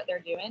attention to what they're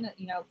doing.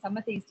 Some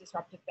of these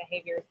disruptive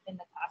behaviors in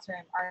the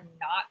classroom are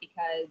not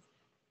because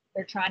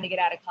they're trying to get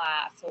out of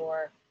class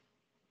or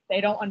they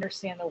don't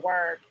understand the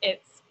work.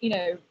 It's,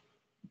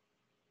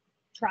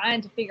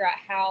 trying to figure out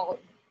how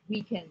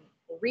we can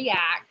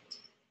react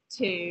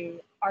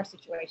to our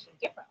situation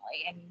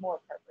differently and more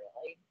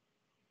appropriately.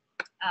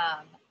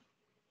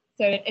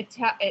 So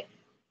it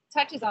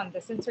touches on the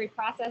sensory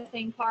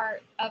processing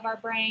part of our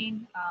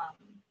brain,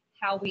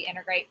 how we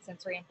integrate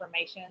sensory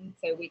information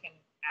so we can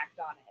act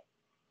on it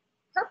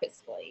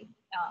purposefully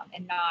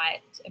and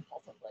not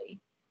impulsively.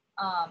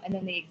 And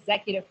then the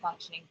executive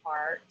functioning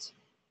part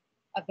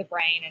of the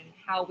brain and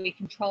how we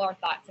control our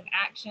thoughts and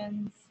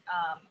actions.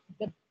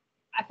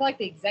 I feel like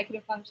the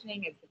executive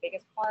functioning is the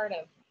biggest part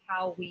of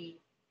how we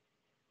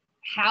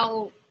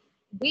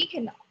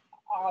can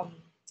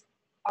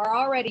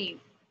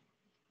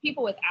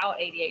people without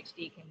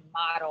ADHD can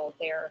model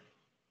their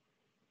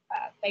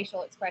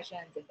facial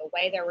expressions and the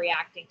way they're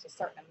reacting to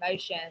certain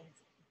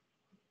emotions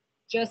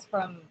just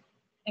from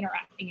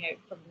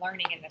from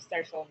learning in the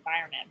social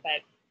environment.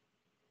 But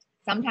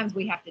sometimes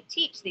we have to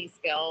teach these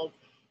skills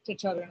to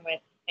children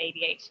with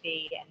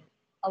ADHD, and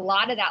a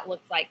lot of that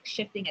looks like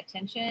shifting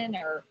attention.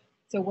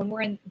 So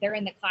when they're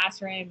in the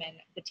classroom and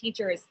the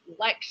teacher is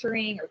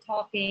lecturing or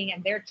talking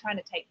and they're trying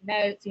to take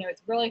notes,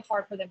 it's really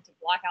hard for them to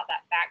block out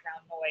that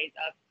background noise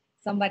of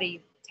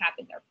somebody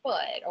tapping their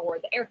foot or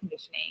the air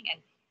conditioning.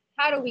 And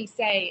how do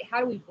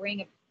we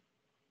bring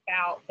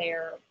about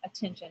their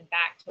attention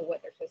back to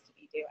what they're supposed to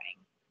be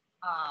doing?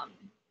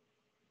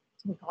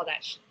 We call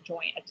that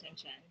joint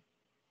attention.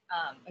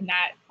 And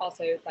that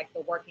also is like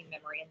the working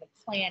memory and the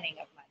planning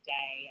of my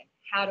day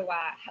and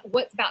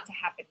what's about to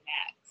happen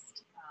next.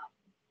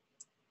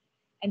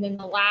 And then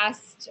the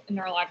last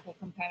neurological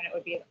component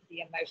would be the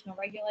emotional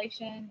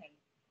regulation and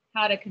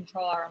how to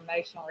control our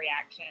emotional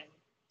reaction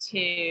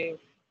to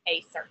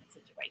a certain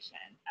situation.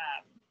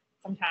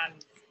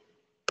 Sometimes,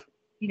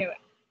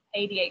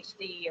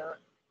 ADHD or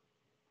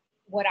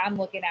what I'm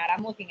looking at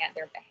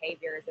their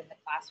behaviors in the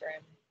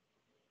classroom.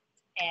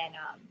 And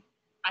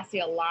I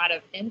see a lot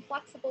of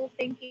inflexible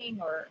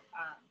thinking or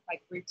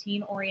like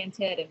routine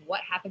oriented, and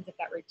what happens if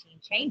that routine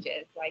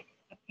changes, like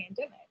a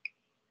pandemic.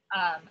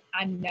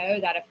 I know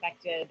that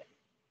affected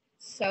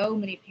so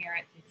many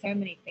parents and so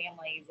many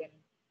families, and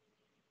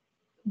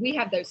we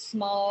have those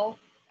small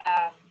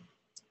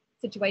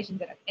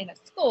situations in a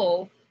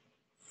school,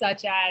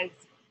 such as,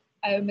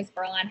 oh, Miss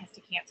Berline has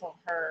to cancel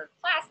her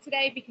class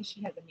today because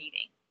she has a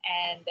meeting,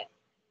 and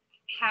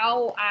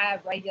how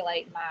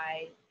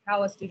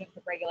a student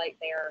could regulate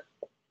their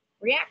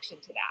reaction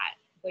to that,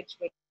 which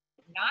would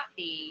not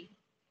be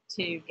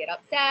to get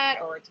upset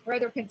or to throw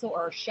their pencil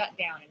or shut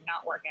down and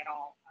not work at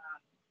all.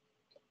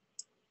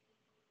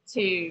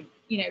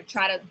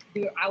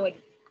 I would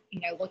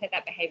look at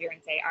that behavior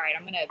and say, all right,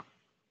 I'm going to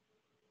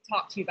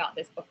talk to you about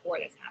this before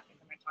this happens.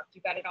 I'm going to talk talk to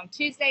you about it on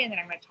Tuesday, and then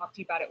I'm going to talk to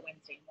you about it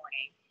Wednesday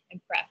morning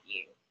and prep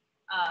you.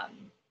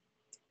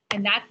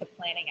 And that's the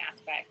planning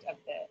aspect of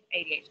the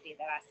ADHD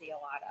that I see a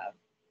lot of.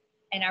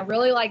 And I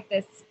really like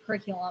this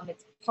curriculum.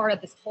 It's part of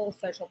this whole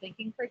social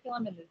thinking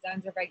curriculum and the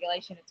zones of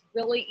regulation. It's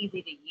really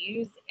easy to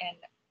use, and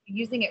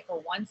using it for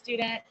one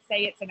student,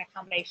 say it's an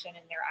accommodation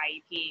in their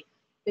IEP,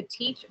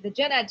 the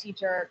gen ed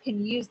teacher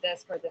can use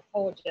this for the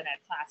whole gen ed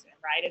classroom,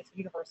 right? It's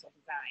universal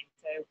design.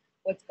 So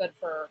what's good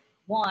for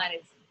one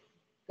is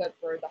good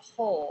for the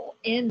whole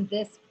in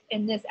this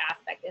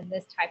aspect, in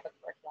this type of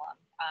curriculum,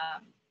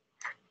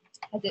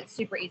 because it's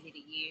super easy to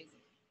use.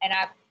 And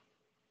I've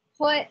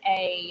put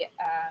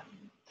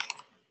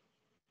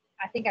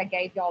I think I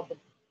gave y'all the,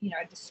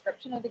 a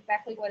description of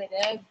exactly what it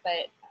is,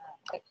 but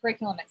the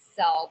curriculum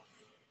itself,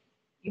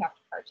 you have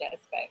to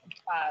purchase, but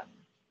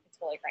it's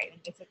really great. And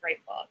it's a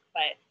great book,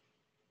 but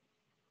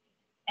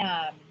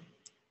I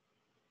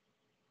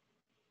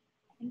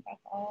think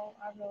that's all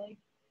I really.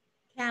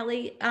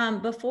 Callie,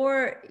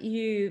 before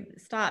you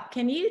stop,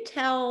 can you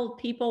tell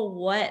people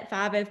what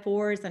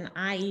 504s and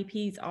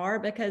IEPs are?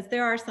 Because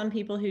there are some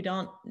people who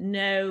don't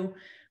know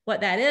what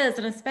that is,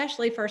 and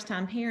especially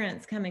first-time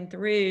parents coming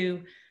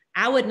through.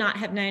 I would not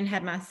have known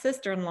had my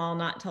sister-in-law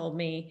not told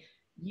me,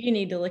 you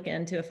need to look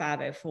into a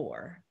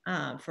 504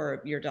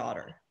 for your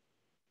daughter.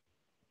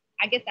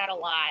 I get that a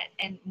lot.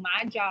 And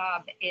my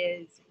job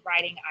is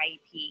writing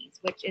IEPs,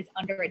 which is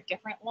under a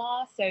different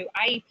law. So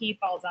IEP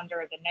falls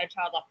under the No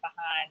Child Left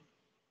Behind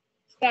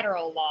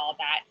federal law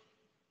that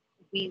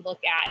we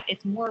look at.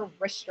 It's more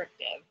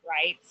restrictive,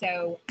 right?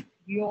 So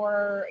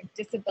your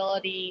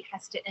disability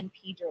has to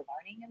impede your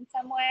learning in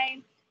some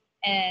way.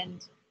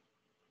 And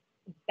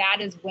that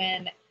is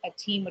when a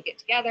team would get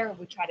together.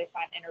 We try to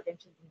find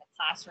interventions in the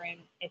classroom.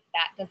 If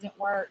that doesn't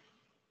work,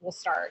 we'll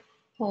start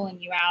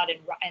pulling you out,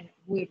 and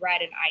we would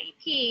write an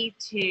IEP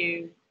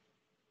to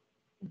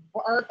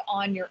work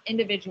on your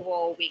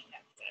individual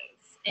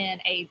weaknesses in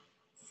a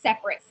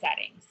separate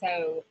setting.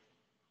 So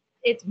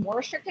it's more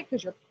restrictive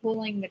because you're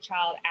pulling the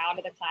child out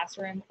of the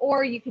classroom,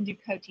 or you can do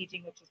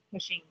co-teaching, which is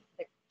pushing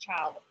the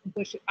child.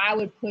 I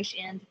would push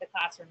into the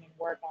classroom and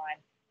work on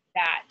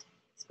that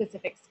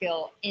specific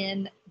skill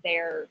in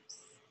their,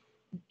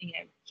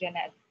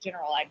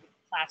 general ed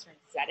classroom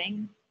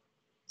setting.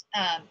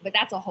 But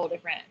that's a whole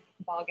different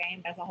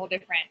ballgame. That's a whole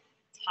different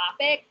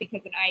topic,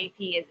 because an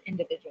IEP is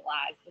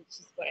individualized. It's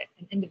just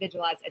an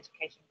individualized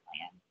education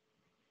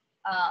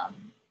plan.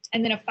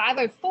 And then a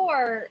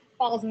 504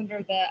 falls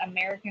under the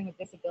American with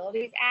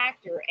Disabilities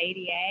Act, or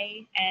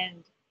ADA.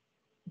 And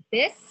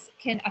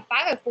a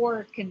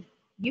 504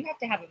 you have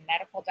to have a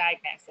medical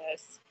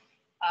diagnosis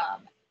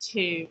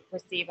to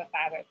receive a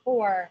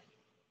 504.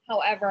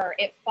 However,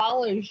 it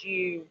follows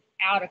you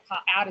out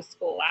of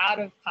school, out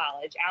of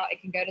college,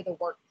 it can go to the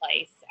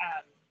workplace.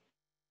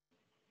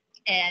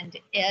 And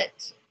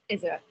it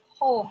is a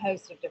whole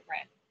host of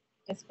different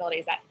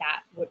disabilities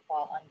that would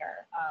fall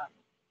under.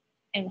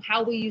 And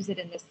how we use it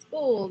in the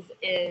schools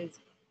is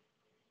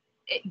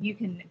you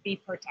can be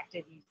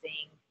protected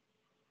using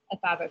a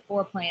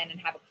 504 plan and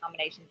have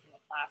accommodations in the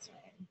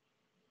classroom,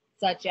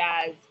 such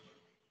as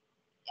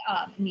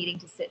needing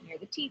to sit near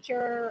the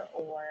teacher,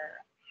 or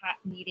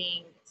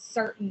needing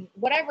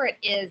whatever it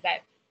is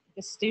that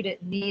the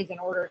student needs in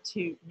order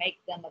to make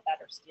them a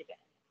better student in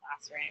the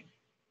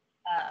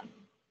classroom.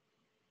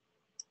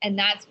 And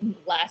that's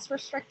less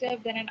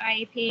restrictive than an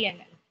IEP. And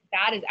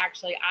that is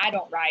actually, I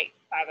don't write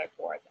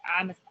 504s.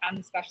 I'm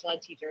a special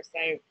ed teacher.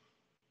 So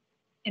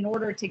in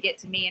order to get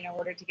to me, in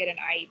order to get an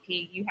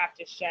IEP, you have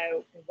to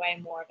show way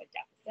more of a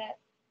deficit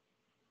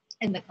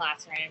in the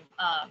classroom.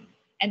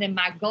 And then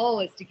my goal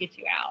is to get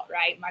you out,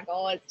 right? My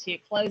goal is to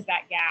close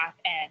that gap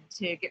and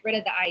to get rid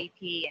of the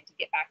IEP and to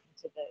get back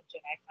into the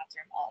gen ed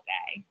classroom all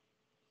day.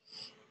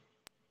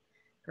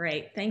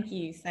 Great, thank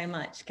you so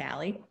much,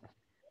 Callie.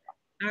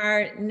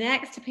 Our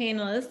next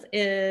panelist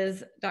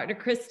is Dr.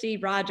 Christi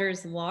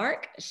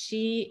Rogers-Larke.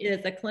 She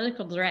is a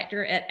clinical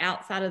director at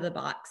Outside of the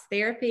Box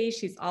Therapy.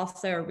 She's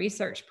also a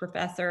research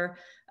professor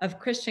of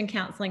Christian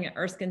counseling at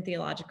Erskine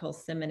Theological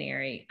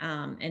Seminary.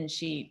 And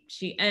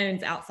she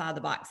owns Outside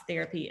the Box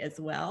Therapy as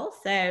well.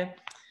 So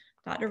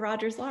Dr.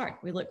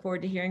 Rogers-Larke, we look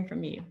forward to hearing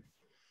from you.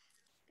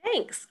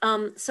 Thanks.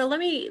 So let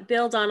me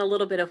build on a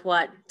little bit of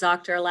what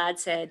Dr. Ladd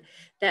said,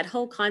 that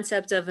whole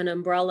concept of an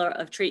umbrella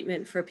of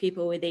treatment for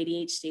people with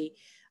ADHD.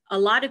 A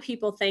lot of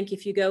people think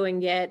if you go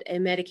and get a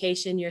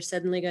medication, you're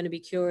suddenly going to be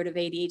cured of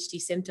ADHD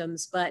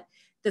symptoms. But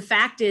the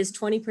fact is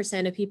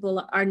 20% of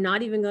people are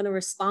not even going to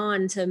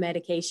respond to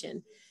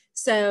medication.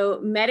 So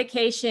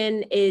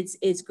medication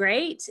is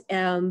great,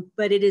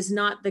 but it is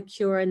not the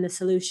cure and the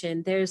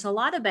solution. There's a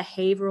lot of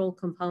behavioral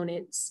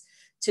components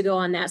to go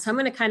on that. So I'm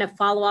going to kind of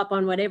follow up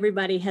on what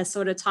everybody has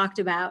sort of talked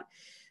about.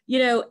 You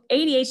know,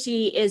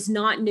 ADHD is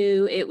not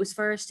new. It was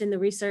first in the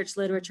research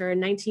literature in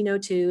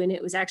 1902, and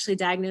it was actually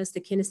diagnosed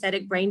the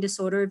kinesthetic brain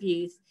disorder of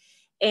youth.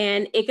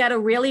 And it got a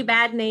really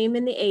bad name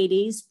in the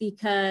 80s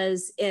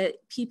because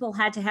people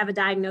had to have a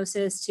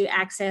diagnosis to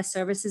access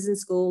services in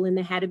school, and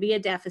there had to be a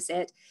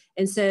deficit.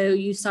 And so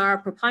you saw a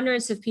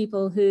preponderance of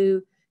people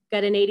who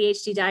got an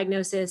ADHD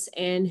diagnosis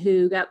and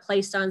who got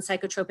placed on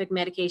psychotropic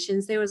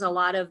medications. There was a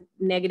lot of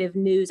negative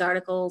news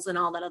articles and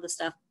all that other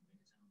stuff.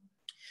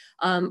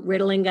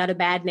 Ritalin got a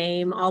bad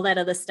name, all that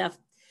other stuff.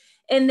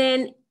 And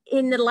then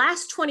in the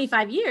last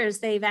 25 years,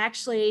 they've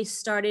actually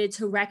started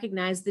to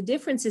recognize the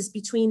differences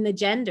between the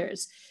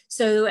genders.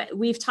 So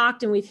we've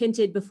talked and we've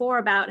hinted before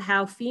about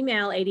how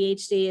female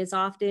ADHD is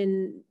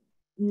often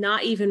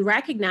not even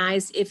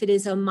recognized if it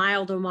is a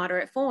mild or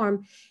moderate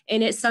form.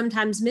 And it's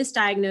sometimes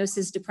misdiagnosed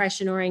as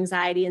depression or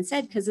anxiety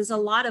instead, because there's a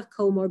lot of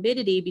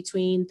comorbidity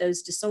between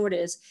those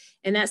disorders.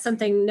 And that's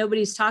something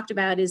nobody's talked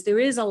about, is there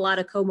is a lot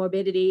of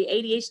comorbidity.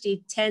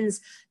 ADHD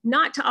tends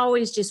not to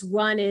always just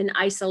run in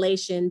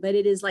isolation, but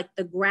it is like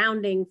the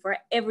grounding for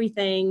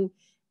everything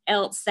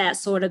else that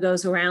sort of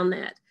goes around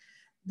that.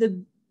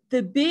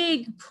 The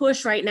big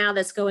push right now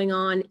that's going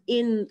on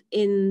in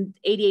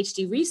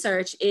ADHD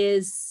research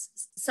is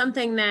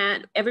something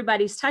that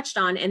everybody's touched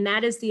on, and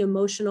that is the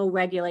emotional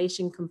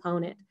regulation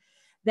component.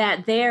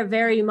 That there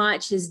very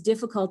much is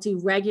difficulty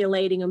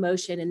regulating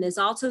emotion. And there's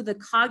also the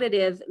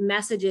cognitive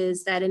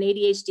messages that an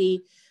ADHD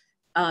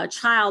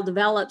child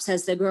develops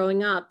as they're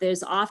growing up.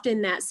 There's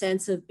often that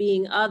sense of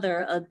being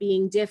other, of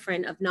being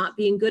different, of not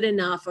being good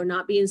enough, or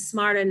not being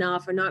smart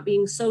enough, or not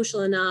being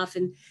social enough.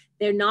 And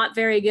they're not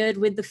very good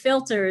with the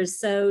filters.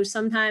 So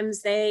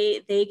sometimes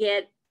they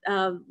get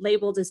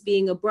labeled as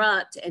being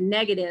abrupt and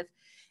negative.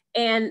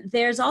 And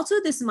there's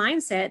also this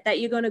mindset that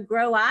you're going to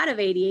grow out of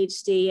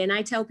ADHD. And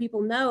I tell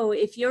people, no,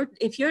 if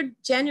you're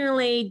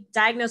genuinely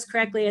diagnosed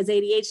correctly as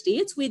ADHD,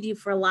 it's with you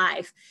for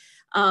life.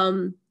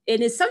 It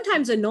is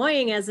sometimes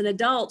annoying as an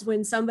adult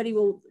when somebody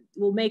will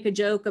make a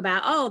joke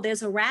about, oh,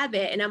 there's a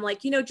rabbit. And I'm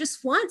like,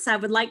 just once I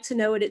would like to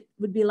know what it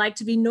would be like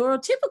to be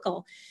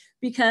neurotypical,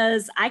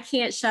 because I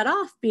can't shut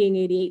off being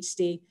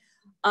ADHD.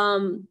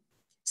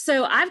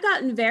 So I've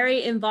gotten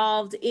very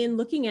involved in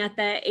looking at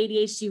that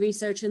ADHD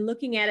research and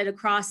looking at it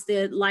across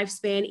the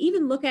lifespan,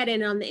 even look at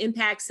it on the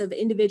impacts of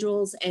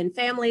individuals and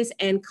families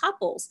and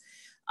couples.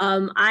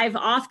 I've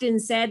often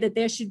said that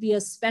there should be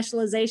a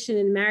specialization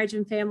in marriage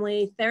and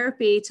family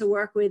therapy to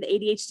work with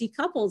ADHD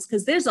couples,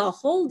 because there's a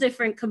whole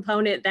different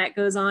component that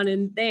goes on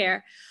in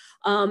there.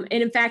 And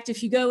in fact,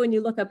 if you go and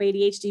you look up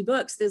ADHD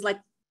books, there's like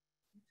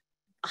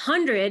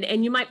 100,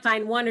 and you might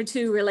find 1 or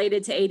 2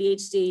 related to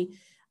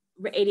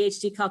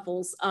ADHD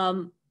couples.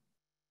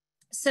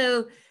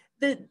 So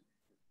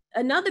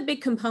another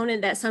big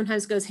component that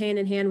sometimes goes hand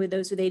in hand with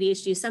those with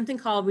ADHD is something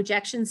called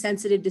rejection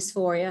sensitive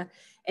dysphoria.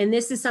 And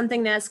this is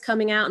something that's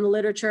coming out in the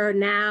literature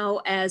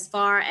now as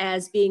far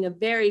as being a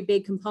very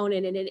big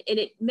component, and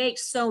it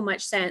makes so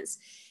much sense.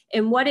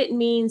 And what it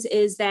means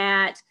is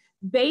that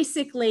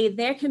basically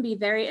there can be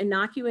very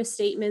innocuous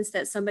statements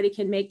that somebody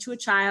can make to a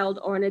child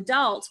or an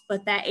adult,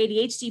 but that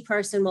ADHD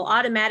person will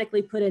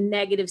automatically put a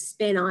negative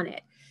spin on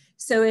it.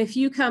 So if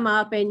you come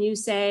up and you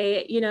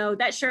say,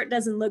 that shirt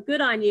doesn't look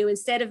good on you,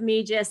 instead of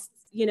me just,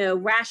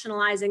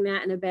 rationalizing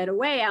that in a better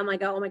way, I'm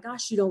like, oh my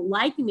gosh, you don't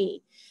like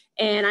me.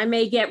 And I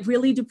may get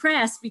really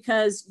depressed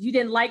because you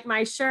didn't like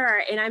my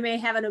shirt. And I may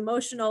have an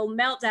emotional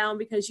meltdown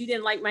because you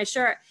didn't like my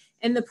shirt.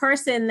 And the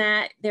person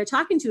that they're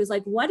talking to is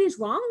like, what is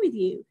wrong with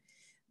you?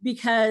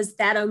 Because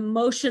that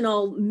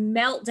emotional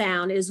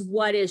meltdown is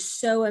what is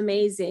so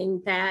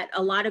amazing that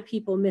a lot of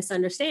people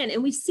misunderstand.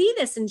 And we see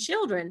this in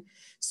children.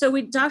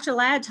 So Dr.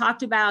 Ladd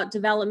talked about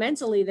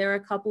developmentally, they're a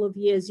couple of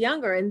years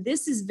younger. And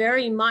this is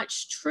very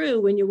much true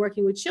when you're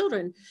working with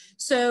children.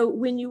 So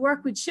when you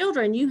work with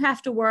children, you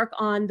have to work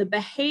on the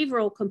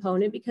behavioral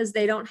component because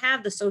they don't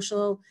have the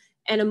social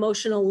and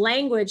emotional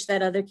language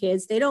that other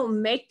kids, they don't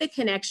make the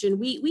connection.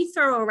 We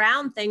throw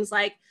around things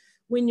like,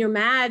 when you're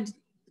mad,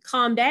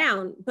 calm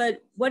down.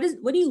 But what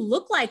do you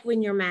look like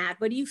when you're mad?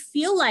 What do you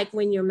feel like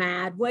when you're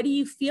mad? What do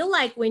you feel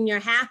like when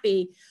you're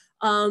happy?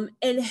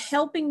 And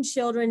helping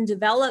children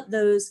develop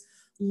those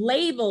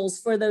labels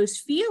for those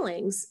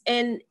feelings.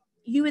 And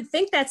you would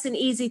think that's an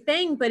easy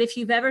thing, but if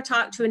you've ever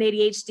talked to an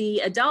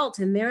ADHD adult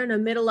and they're in the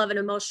middle of an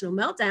emotional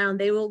meltdown,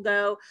 they will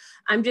go,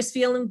 I'm just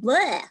feeling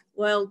blah.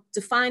 Well,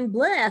 define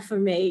blah for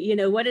me.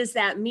 What does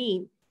that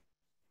mean?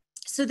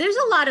 So there's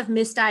a lot of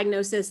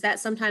misdiagnosis that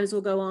sometimes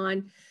will go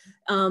on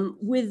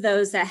with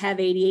those that have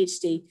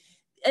ADHD.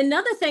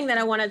 Another thing that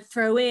I want to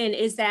throw in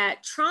is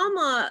that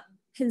trauma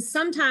can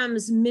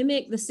sometimes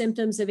mimic the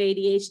symptoms of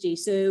ADHD.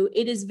 So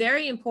it is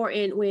very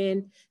important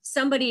when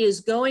somebody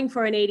is going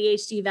for an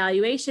ADHD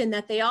evaluation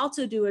that they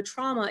also do a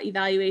trauma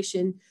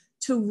evaluation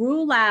to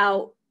rule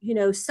out,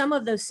 some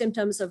of those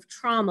symptoms of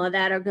trauma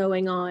that are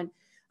going on.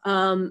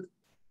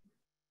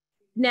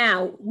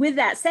 Now, with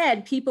that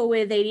said, people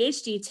with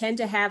ADHD tend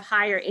to have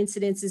higher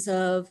incidences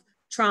of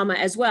trauma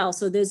as well.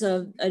 So there's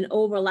an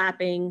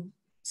overlapping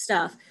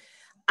stuff.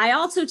 I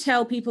also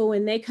tell people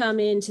when they come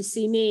in to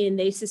see me and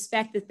they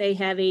suspect that they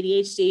have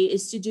ADHD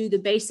is to do the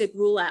basic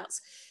rule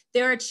outs.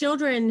 There are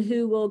children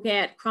who will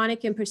get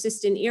chronic and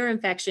persistent ear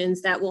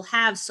infections that will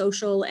have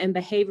social and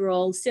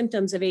behavioral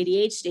symptoms of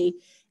ADHD.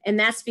 And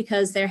that's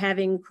because they're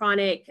having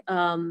chronic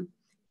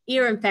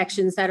ear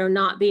infections that are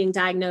not being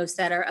diagnosed,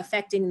 that are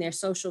affecting their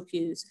social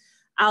cues.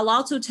 I'll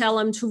also tell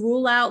them to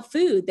rule out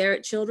food. There are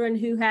children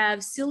who have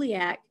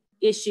celiac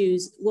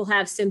issues will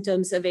have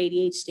symptoms of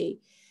ADHD.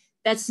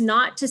 That's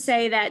not to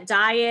say that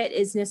diet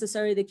is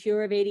necessarily the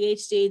cure of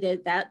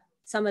ADHD, that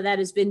some of that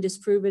has been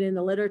disproven in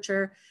the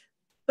literature.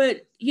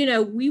 But, you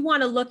know, we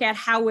want to look at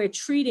how we're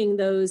treating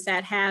those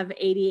that have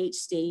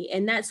ADHD.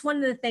 And that's one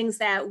of the things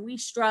that we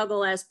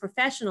struggle as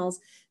professionals,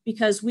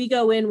 because we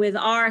go in with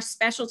our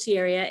specialty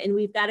area and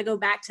we've got to go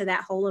back to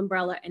that whole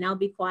umbrella. And I'll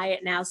be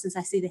quiet now since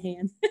I see the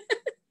hand.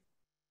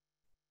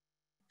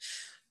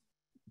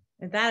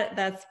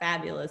 That's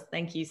fabulous.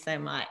 Thank you so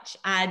much.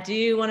 I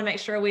do want to make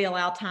sure we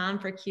allow time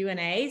for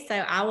Q&A. So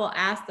I will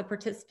ask the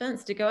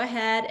participants to go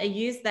ahead and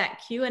use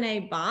that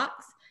Q&A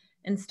box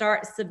and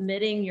start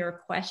submitting your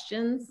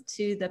questions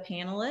to the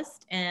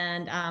panelists.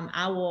 And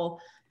I will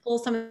pull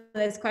some of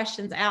those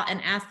questions out and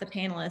ask the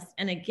panelists.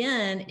 And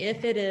again,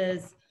 if it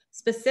is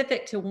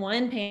specific to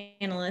one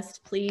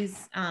panelist,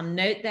 please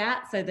note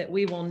that so that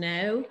we will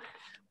know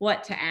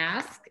what to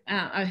ask,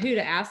 or who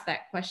to ask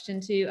that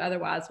question to.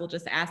 Otherwise, we'll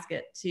just ask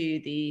it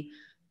to the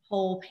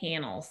whole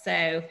panel.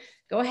 So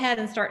go ahead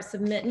and start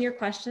submitting your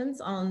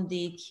questions on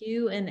the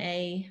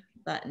Q&A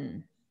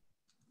button.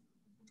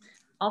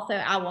 Also,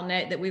 I will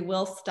note that we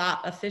will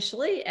stop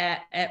officially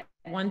at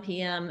 1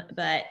 p.m.,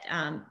 but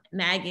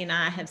Maggie and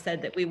I have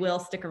said that we will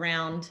stick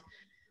around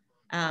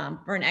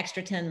for an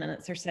extra 10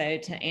 minutes or so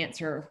to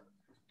answer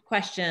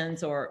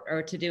questions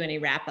or to do any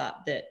wrap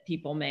up that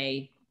people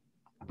may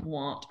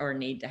want or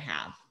need to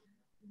have.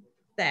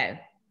 So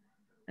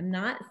I'm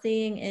not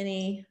seeing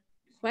any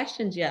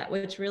questions yet,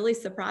 which really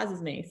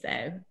surprises me.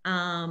 So,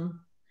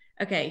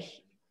 okay,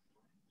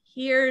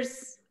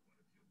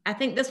 I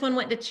think this one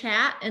went to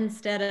chat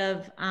instead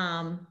of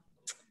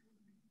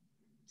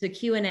to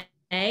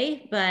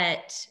Q&A,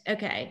 but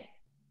okay.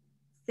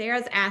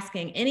 Sarah's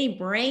asking, any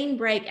brain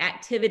break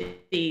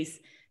activities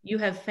you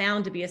have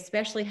found to be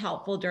especially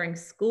helpful during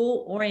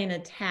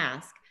school-oriented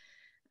tasks?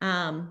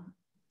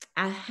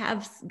 I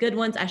have good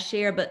ones I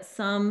share, but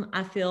some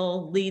I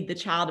feel lead the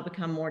child to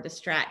become more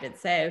distracted.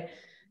 So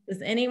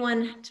does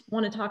anyone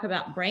want to talk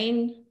about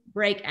brain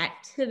break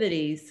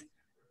activities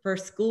for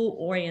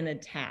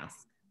school-oriented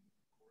tasks?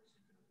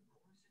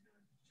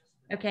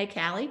 Okay,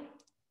 Callie.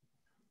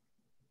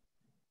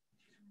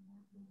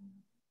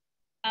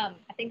 I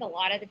think a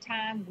lot of the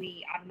time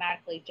we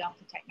automatically jump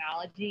to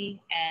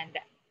technology, and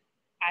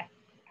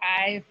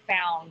I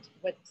found,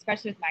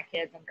 especially with my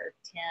kids under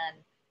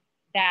 10,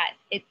 that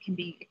it can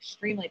be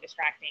extremely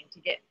distracting to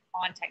get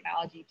on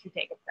technology to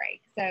take a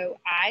break. So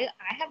I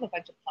have a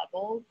bunch of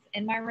puzzles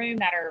in my room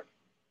that are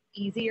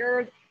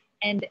easier,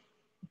 and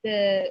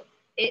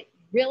it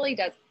really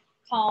does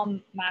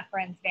calm my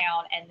friends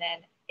down, and then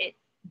it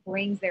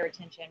brings their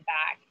attention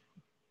back.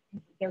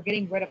 They're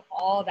getting rid of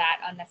all that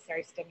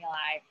unnecessary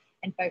stimuli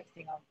and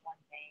focusing on one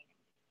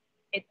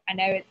thing. I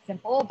know it's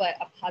simple, but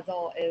a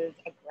puzzle is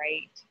a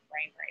great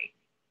brain break.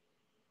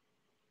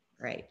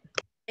 Great.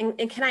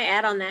 And can I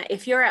add on that?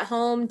 If you're at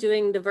home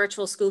doing the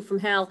virtual school from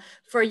hell,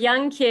 for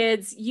young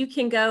kids, you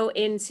can go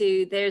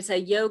into, there's a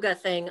yoga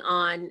thing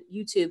on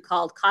YouTube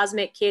called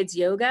Cosmic Kids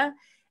Yoga,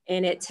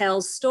 and it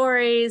tells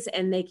stories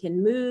and they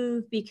can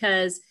move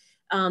because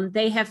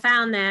they have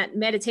found that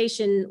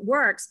meditation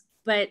works,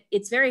 but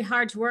it's very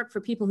hard to work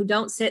for people who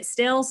don't sit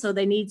still, so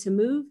they need to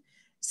move.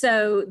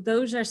 So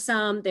those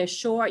are they're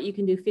short, you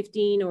can do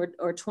 15 or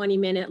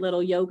 20-minute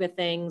little yoga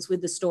things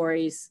with the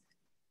stories.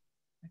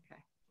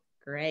 Okay,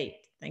 great.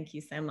 Thank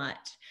you so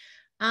much.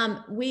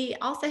 We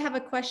also have a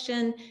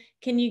question.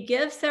 Can you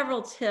give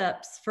several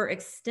tips for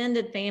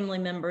extended family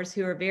members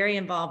who are very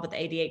involved with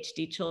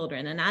ADHD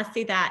children? And I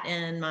see that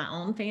in my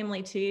own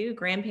family too,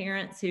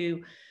 grandparents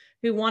who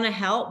want to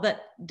help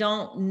but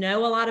don't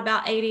know a lot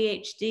about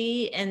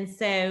ADHD. And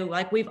so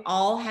like we've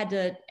all had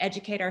to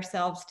educate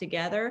ourselves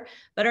together.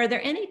 But are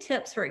there any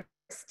tips for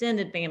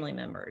extended family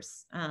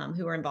members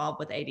who are involved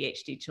with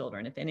ADHD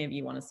children, if any of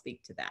you want to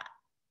speak to that?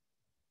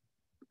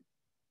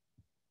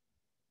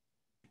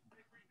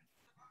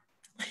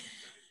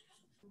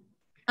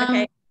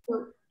 Okay.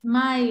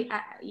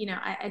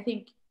 I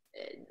think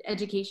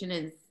education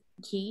is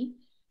key.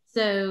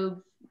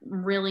 So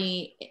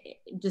really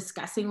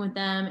discussing with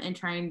them and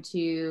trying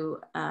to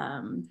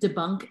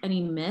debunk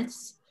any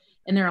myths.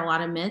 And there are a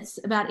lot of myths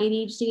about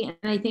ADHD.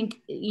 And I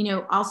think,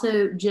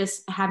 also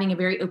just having a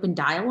very open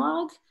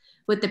dialogue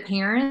with the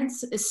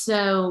parents.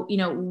 So,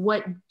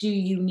 what do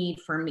you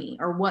need from me?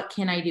 Or what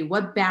can I do?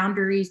 What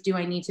boundaries do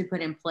I need to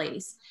put in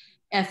place?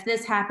 If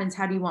this happens,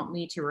 how do you want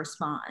me to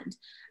respond?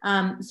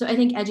 So I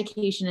think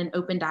education and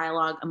open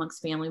dialogue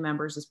amongst family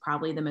members is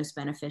probably the most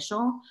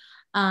beneficial.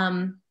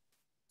 And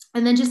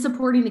then just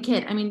supporting the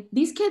kid. I mean,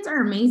 these kids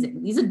are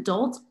amazing. These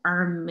adults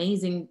are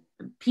amazing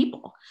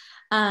people.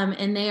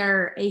 And they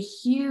are a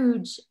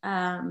huge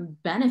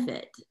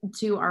benefit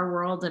to our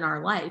world and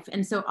our life.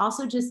 And so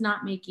also just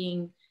not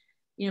making,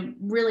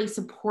 really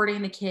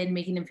supporting the kid,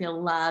 making them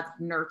feel loved,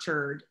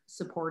 nurtured,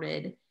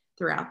 supported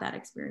throughout that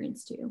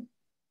experience too.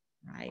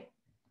 Right.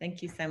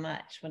 Thank you so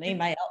much. Would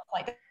anybody else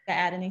like to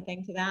add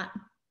anything to that?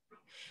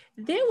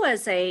 There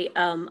was a,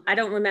 I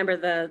don't remember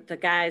the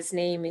guy's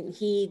name, and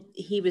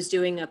he was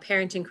doing a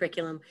parenting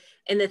curriculum.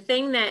 And the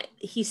thing that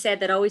he said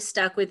that always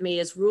stuck with me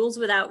is rules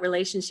without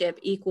relationship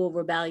equal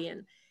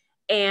rebellion.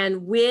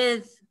 And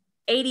with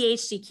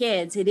ADHD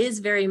kids, it is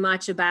very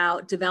much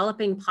about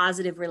developing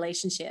positive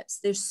relationships.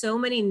 There's so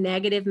many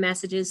negative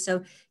messages.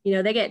 So, you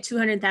know, they get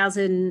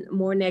 200,000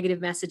 more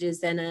negative messages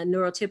than a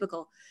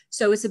neurotypical.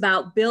 So it's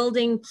about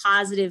building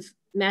positive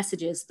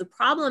messages. The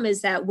problem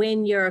is that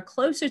when you're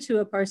closer to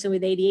a person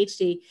with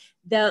ADHD,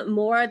 the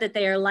more that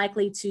they are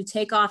likely to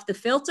take off the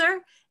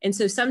filter. And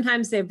so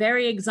sometimes they're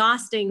very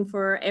exhausting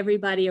for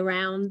everybody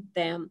around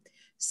them.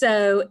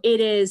 So it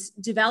is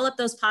develop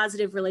those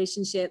positive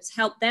relationships,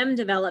 help them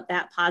develop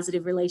that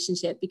positive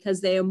relationship,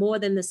 because they are more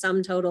than the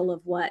sum total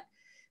of what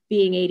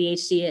being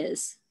ADHD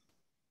is.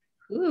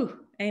 Ooh,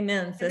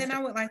 amen, sister. And then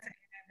I would like to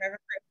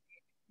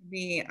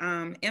be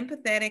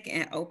empathetic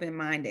and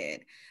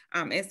open-minded.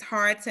 It's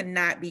hard to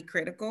not be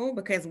critical,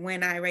 because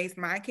when I raised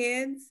my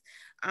kids,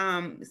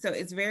 so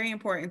it's very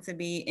important to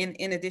be,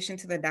 in addition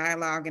to the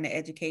dialogue and the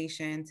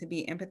education, to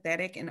be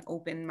empathetic and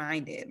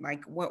open-minded.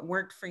 Like, what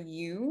worked for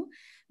you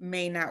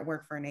may not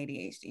work for an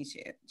ADHD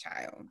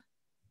child.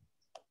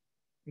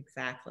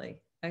 Exactly.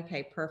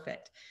 Okay,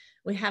 perfect.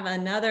 We have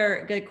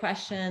another good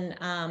question.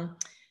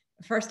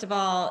 First of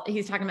all,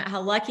 he's talking about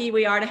how lucky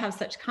we are to have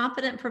such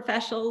competent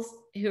professionals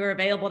who are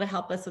available to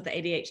help us with the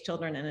ADHD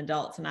children and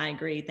adults. And I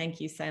agree.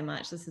 Thank you so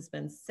much. This has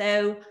been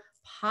so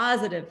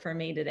positive for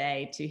me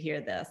today to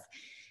hear this.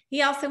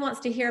 He also wants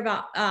to hear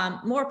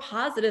about more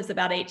positives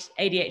about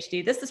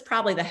ADHD. This is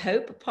probably the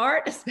hope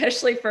part,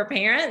 especially for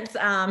parents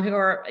who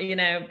are, you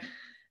know,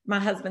 my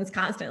husband's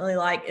constantly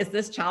like, is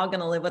this child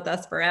going to live with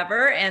us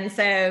forever? And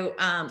so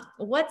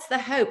what's the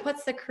hope?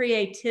 What's the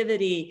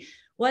creativity?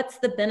 What's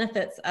the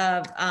benefits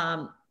of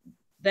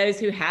those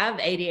who have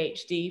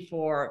ADHD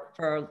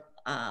for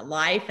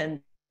life, and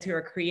who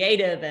are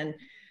creative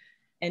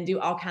and do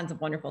all kinds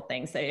of wonderful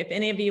things? So if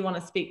any of you want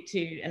to speak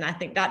to, and I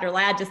think Dr.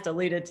 Ladd just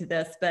alluded to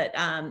this, but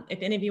if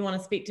any of you want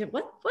to speak to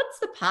what's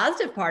the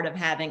positive part of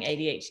having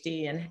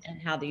ADHD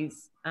and how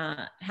these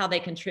how they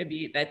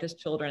contribute, both as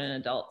children and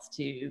adults,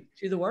 to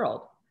the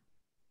world.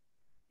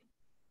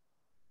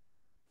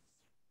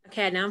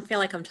 Okay, now I feel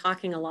like I'm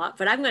talking a lot,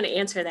 but I'm going to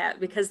answer that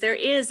because there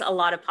is a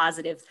lot of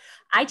positives.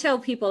 I tell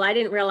people I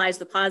didn't realize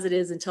the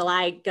positives until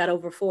I got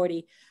over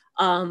 40,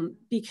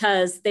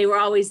 because they were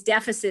always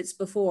deficits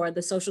before.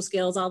 The social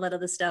skills, all that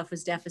other stuff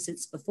was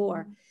deficits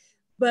before.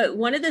 But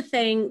one of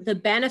the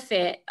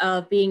benefit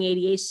of being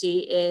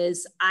ADHD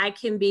is I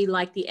can be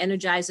like the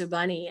Energizer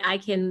Bunny. I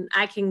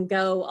can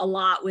go a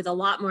lot with a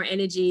lot more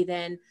energy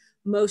than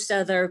most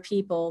other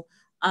people.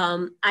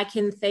 I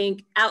can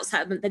think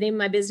outside. The name of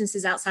my business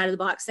is Outside of the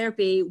Box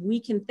Therapy. We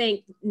can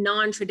think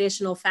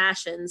non-traditional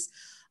fashions.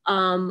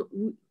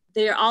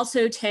 There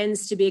also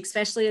tends to be,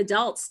 especially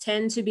adults,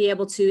 tend to be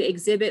able to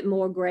exhibit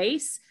more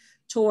grace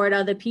toward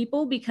other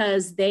people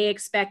because they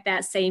expect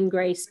that same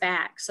grace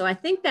back. So I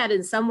think that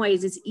in some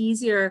ways it's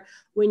easier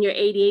when you're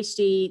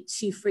ADHD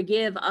to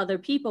forgive other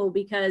people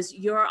because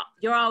you're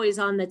always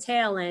on the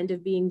tail end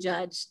of being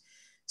judged.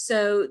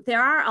 So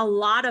there are a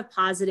lot of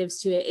positives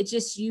to it. It's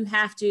just you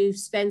have to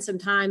spend some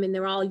time, and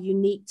they're all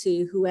unique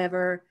to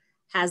whoever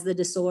has the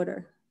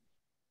disorder.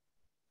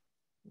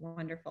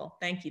 Wonderful.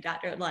 Thank you,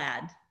 Dr.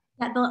 Ladd.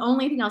 Yeah, the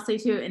only thing I'll say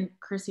too, and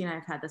Christy and I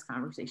have had this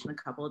conversation a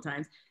couple of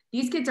times,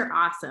 these kids are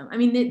awesome. I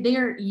mean, they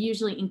are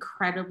usually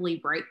incredibly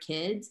bright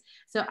kids.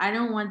 So I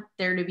don't want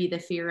there to be the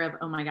fear of,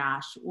 oh my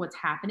gosh, what's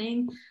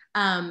happening?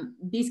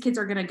 These kids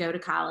are going to go to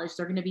college.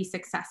 They're going to be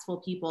successful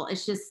people.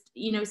 It's just,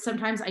 you know,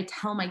 sometimes I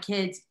tell my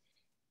kids,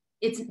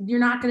 you're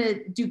not going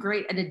to do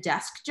great at a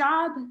desk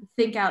job.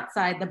 Think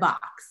outside the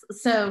box.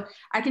 So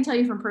I can tell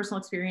you from personal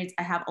experience,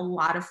 I have a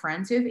lot of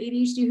friends who have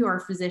ADHD who are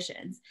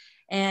physicians.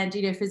 And,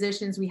 you know,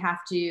 physicians, we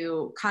have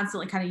to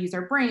constantly kind of use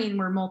our brain.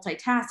 We're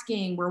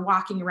multitasking. We're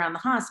walking around the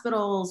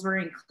hospitals. We're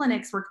in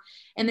clinics.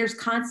 And there's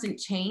constant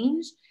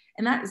change.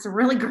 And that is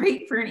really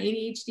great for an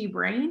ADHD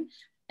brain.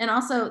 And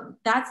also,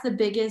 that's the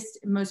biggest,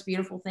 most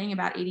beautiful thing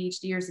about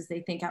ADHDers is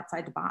they think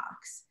outside the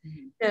box.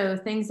 Mm-hmm. So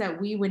things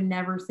that we would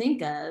never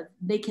think of,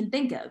 they can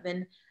think of.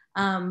 And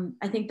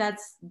I think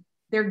that's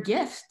their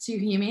gift to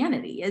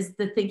humanity, is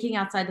the thinking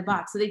outside the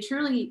box. So they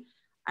truly,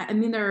 I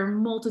mean, there are a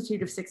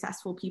multitude of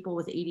successful people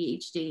with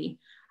ADHD,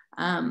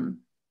 and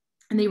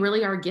they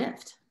really are a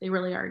gift. They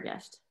really are a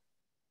gift.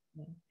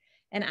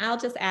 And I'll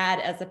just add,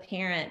 as a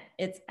parent,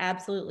 it's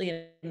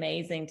absolutely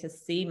amazing to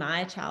see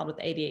my child with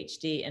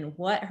ADHD and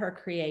what her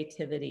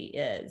creativity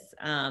is.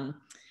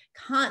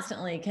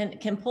 Constantly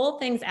can pull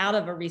things out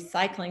of a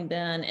recycling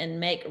bin and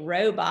make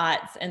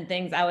robots and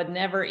things I would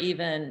never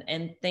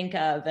even think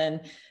of.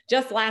 And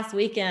just last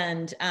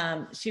weekend,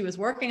 she was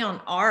working on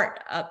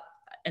art up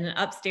in an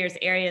upstairs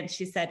area, and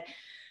she said,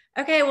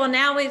 okay, well,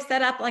 now we've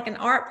set up like an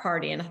art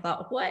party. And I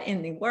thought, what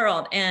in the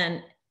world?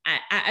 And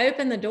I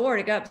opened the door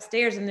to go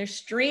upstairs, and there's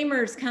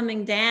streamers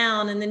coming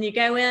down, and then you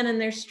go in and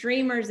there's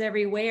streamers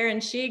everywhere.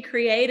 And she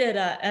created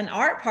an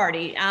art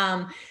party.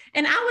 And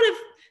I would have,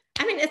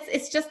 I mean,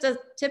 it's just a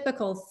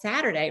typical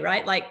Saturday,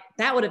 right? Like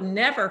that would have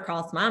never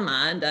crossed my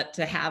mind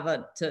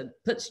to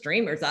put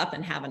streamers up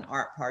and have an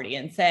art party.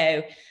 And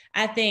so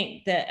I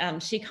think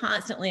that she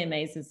constantly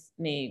amazes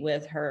me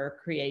with her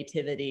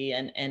creativity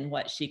and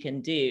what she can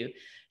do.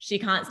 She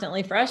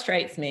constantly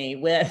frustrates me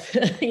with,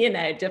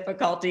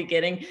 difficulty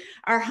getting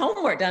our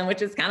homework done,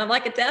 which is kind of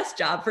like a desk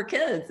job for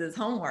kids, is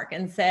homework.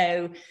 And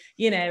so,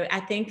 I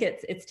think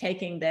it's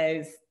taking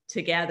those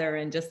together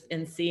and just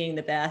in seeing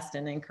the best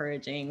and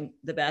encouraging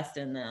the best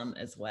in them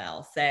as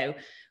well. So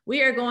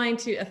we are going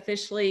to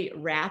officially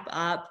wrap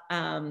up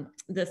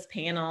this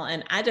panel.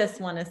 And I just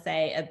want to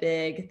say a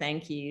big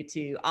thank you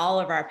to all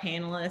of our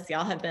panelists.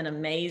 Y'all have been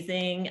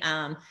amazing.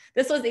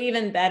 This was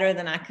even better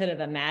than I could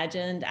have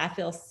imagined. I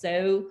feel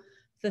so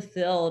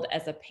fulfilled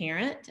as a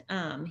parent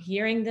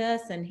hearing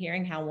this and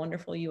hearing how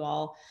wonderful you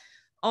all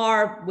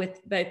are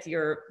with both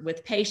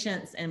with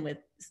patients and with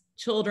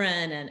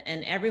children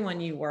and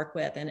everyone you work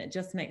with. And it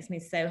just makes me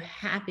so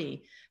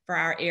happy for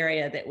our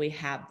area that we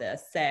have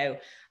this. So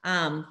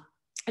I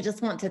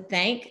just want to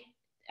thank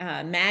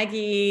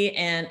Maggie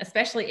and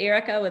especially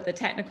Erica with the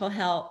technical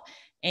help,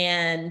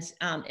 and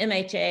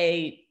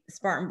MHA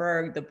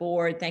Spartanburg, the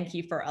board. Thank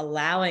you for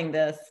allowing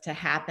this to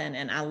happen.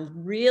 And I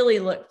really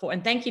look forward,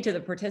 and thank you to the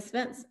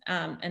participants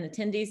and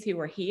attendees who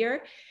were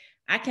here.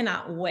 I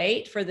cannot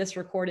wait for this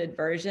recorded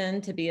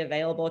version to be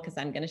available because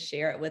I'm going to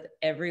share it with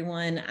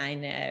everyone I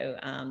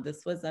know.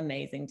 This was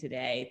amazing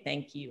today.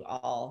 Thank you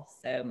all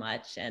so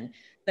much. And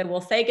so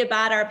we'll say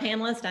goodbye to our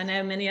panelists. I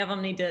know many of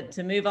them need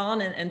to move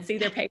on and see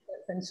their patients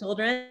and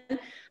children,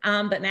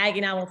 but Maggie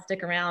and I will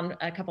stick around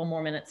a couple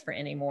more minutes for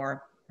any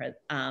more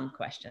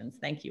questions.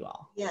 Thank you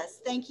all.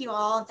 Yes, thank you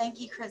all.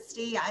 Thank you,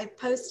 Christy. I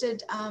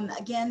posted,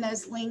 again,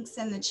 those links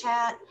in the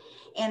chat.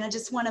 And I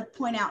just want to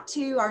point out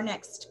too, our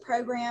next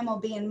program will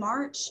be in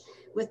March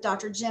with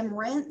Dr. Jim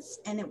Rentz,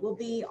 and it will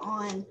be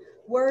on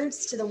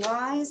Words to the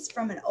Wise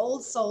from an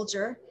Old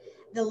Soldier,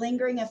 the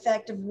Lingering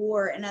Effect of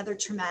War and Other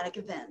Traumatic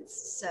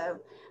Events. So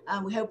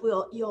we hope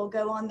you'll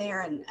go on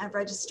there and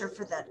register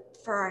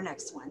for our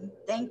next one.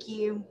 Thank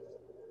you.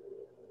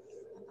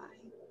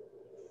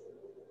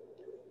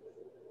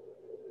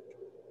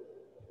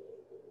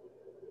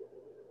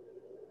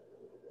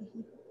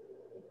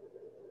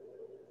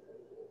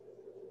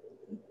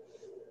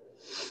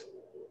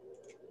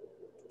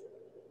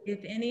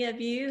 If any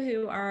of you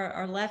who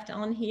are left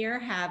on here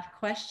have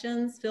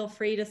questions, feel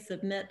free to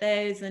submit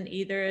those in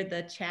either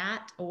the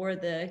chat or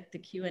the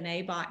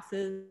Q&A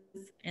boxes,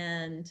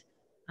 and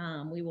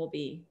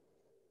Maggie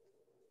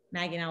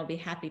and I will be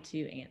happy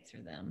to answer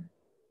them.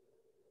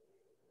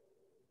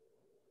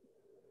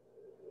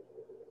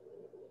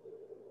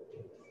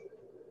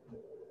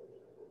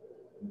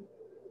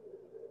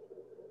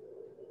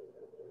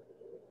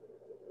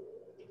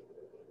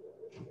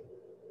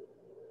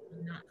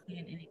 I'm not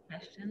seeing any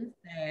questions,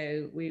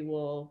 so we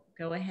will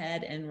go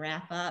ahead and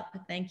wrap up.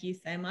 Thank you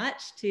so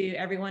much to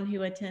everyone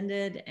who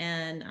attended,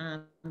 and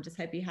just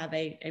hope you have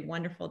a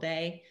wonderful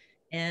day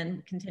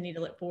and continue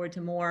to look forward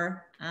to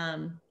more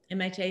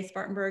MHA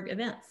Spartanburg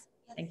events.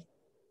 Thank you.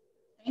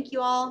 Thank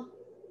you all.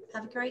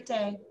 Have a great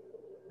day.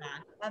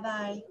 Bye.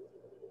 Bye-bye.